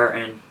are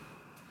starting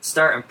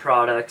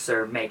products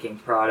or making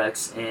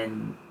products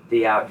in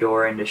the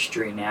outdoor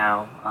industry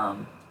now,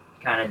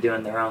 kind of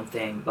doing their own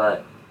thing,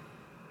 but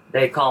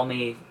they call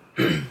me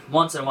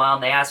once in a while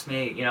and they ask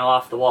me,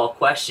 off the wall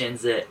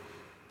questions that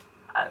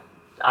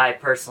I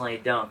personally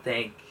don't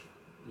think,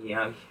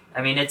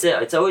 I mean,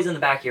 it's always in the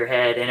back of your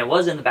head, and it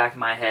was in the back of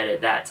my head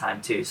at that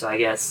time too. So I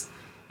guess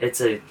it's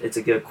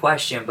a good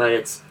question, but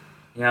it's,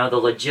 the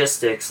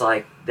logistics,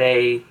 like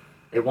they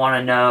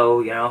want to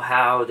know,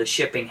 how the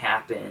shipping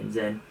happens,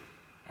 and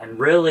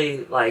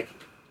really like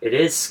it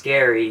is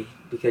scary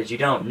because you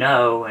don't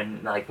know,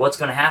 and like what's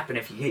going to happen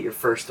if you get your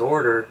first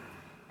order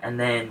and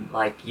then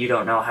like you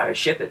don't know how to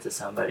ship it to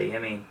somebody. I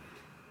mean,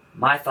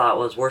 my thought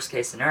was, worst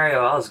case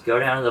scenario, I'll just go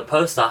down to the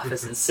post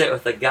office and sit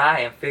with a guy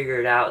and figure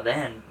it out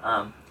then.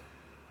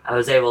 I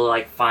was able to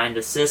like find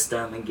a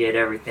system and get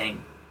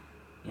everything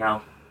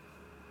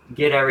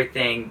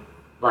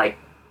like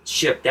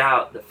shipped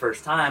out the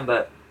first time,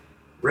 but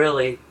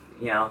really,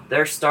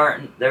 they're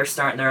starting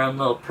their own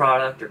little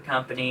product or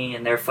company,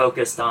 and they're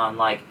focused on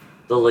like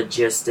the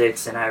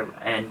logistics and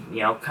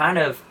kind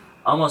of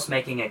almost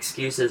making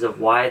excuses of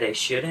why they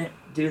shouldn't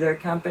do their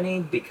company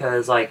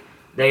because like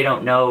they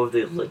don't know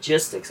the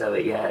logistics of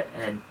it yet.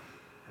 And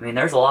I mean,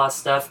 there's a lot of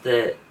stuff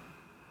that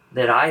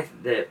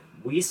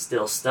we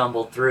still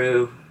stumble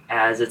through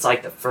as it's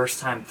like the first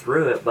time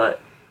through it,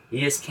 but you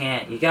just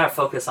can't. You gotta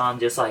focus on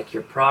just like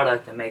your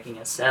product and making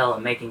it sell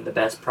and making the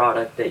best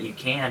product that you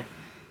can,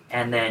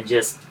 and then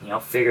just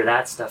figure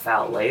that stuff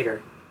out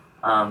later.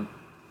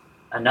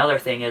 Another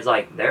thing is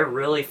like they're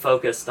really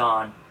focused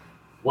on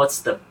what's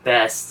the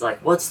best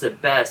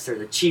or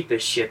the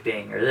cheapest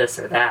shipping or this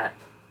or that,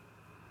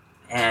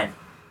 and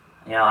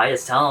I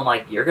just tell them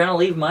like you're gonna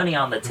leave money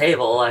on the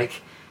table.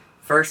 Like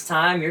first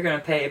time you're gonna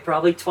pay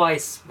probably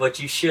twice what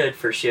you should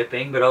for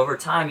shipping, but over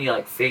time you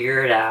like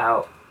figure it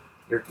out.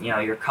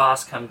 Your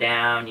costs come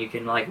down. You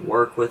can like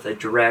work with a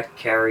direct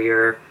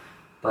carrier,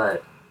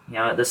 but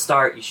at the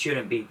start you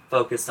shouldn't be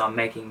focused on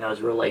making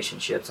those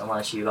relationships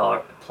unless you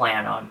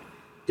plan on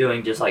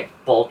doing just like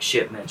bulk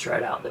shipments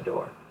right out the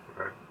door.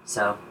 Right.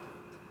 So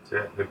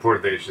yeah, the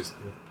important thing is just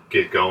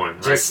get going,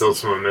 right? Build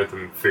some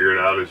momentum and figure it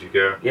out as you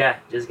go. Yeah,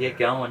 just get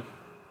going.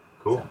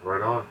 Cool, so.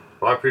 Right on.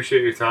 Well, I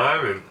appreciate your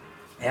time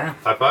and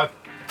high five.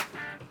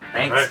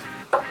 Thanks. All right.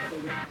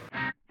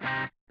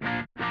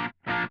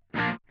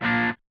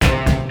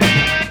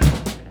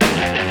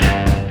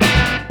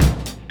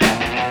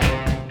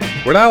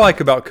 What I like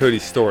about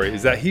Cody's story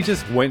is that he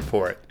just went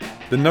for it.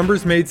 The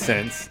numbers made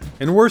sense,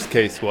 and worst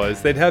case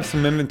was they'd have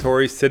some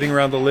inventory sitting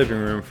around the living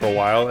room for a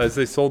while as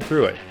they sold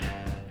through it.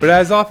 But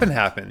as often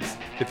happens,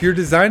 if you're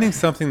designing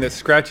something that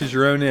scratches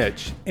your own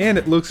itch and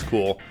it looks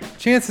cool,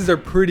 chances are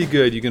pretty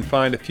good you can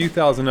find a few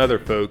thousand other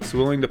folks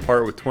willing to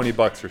part with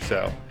 $20 or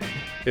so.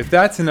 If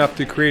that's enough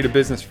to create a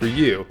business for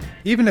you,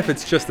 even if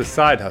it's just a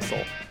side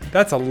hustle,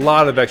 that's a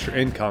lot of extra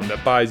income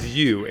that buys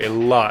you a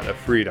lot of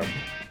freedom.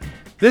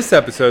 This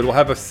episode will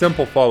have a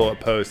simple follow-up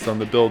post on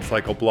the Build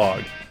Cycle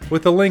blog,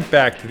 with a link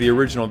back to the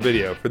original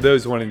video for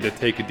those wanting to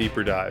take a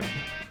deeper dive.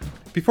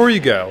 Before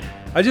you go,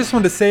 I just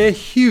want to say a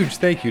huge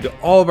thank you to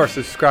all of our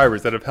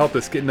subscribers that have helped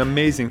us get an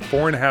amazing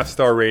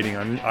 4.5-star rating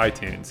on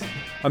iTunes.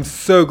 I'm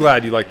so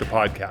glad you like the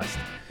podcast.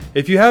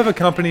 If you have a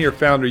company or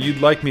founder you'd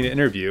like me to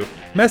interview,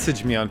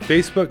 message me on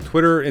Facebook,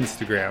 Twitter, or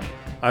Instagram.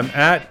 I'm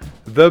at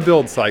The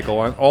Build Cycle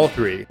on all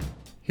three.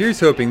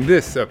 Here's hoping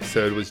this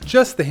episode was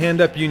just the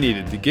hand up you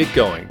needed to get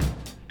going.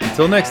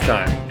 Until next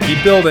time,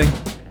 keep building.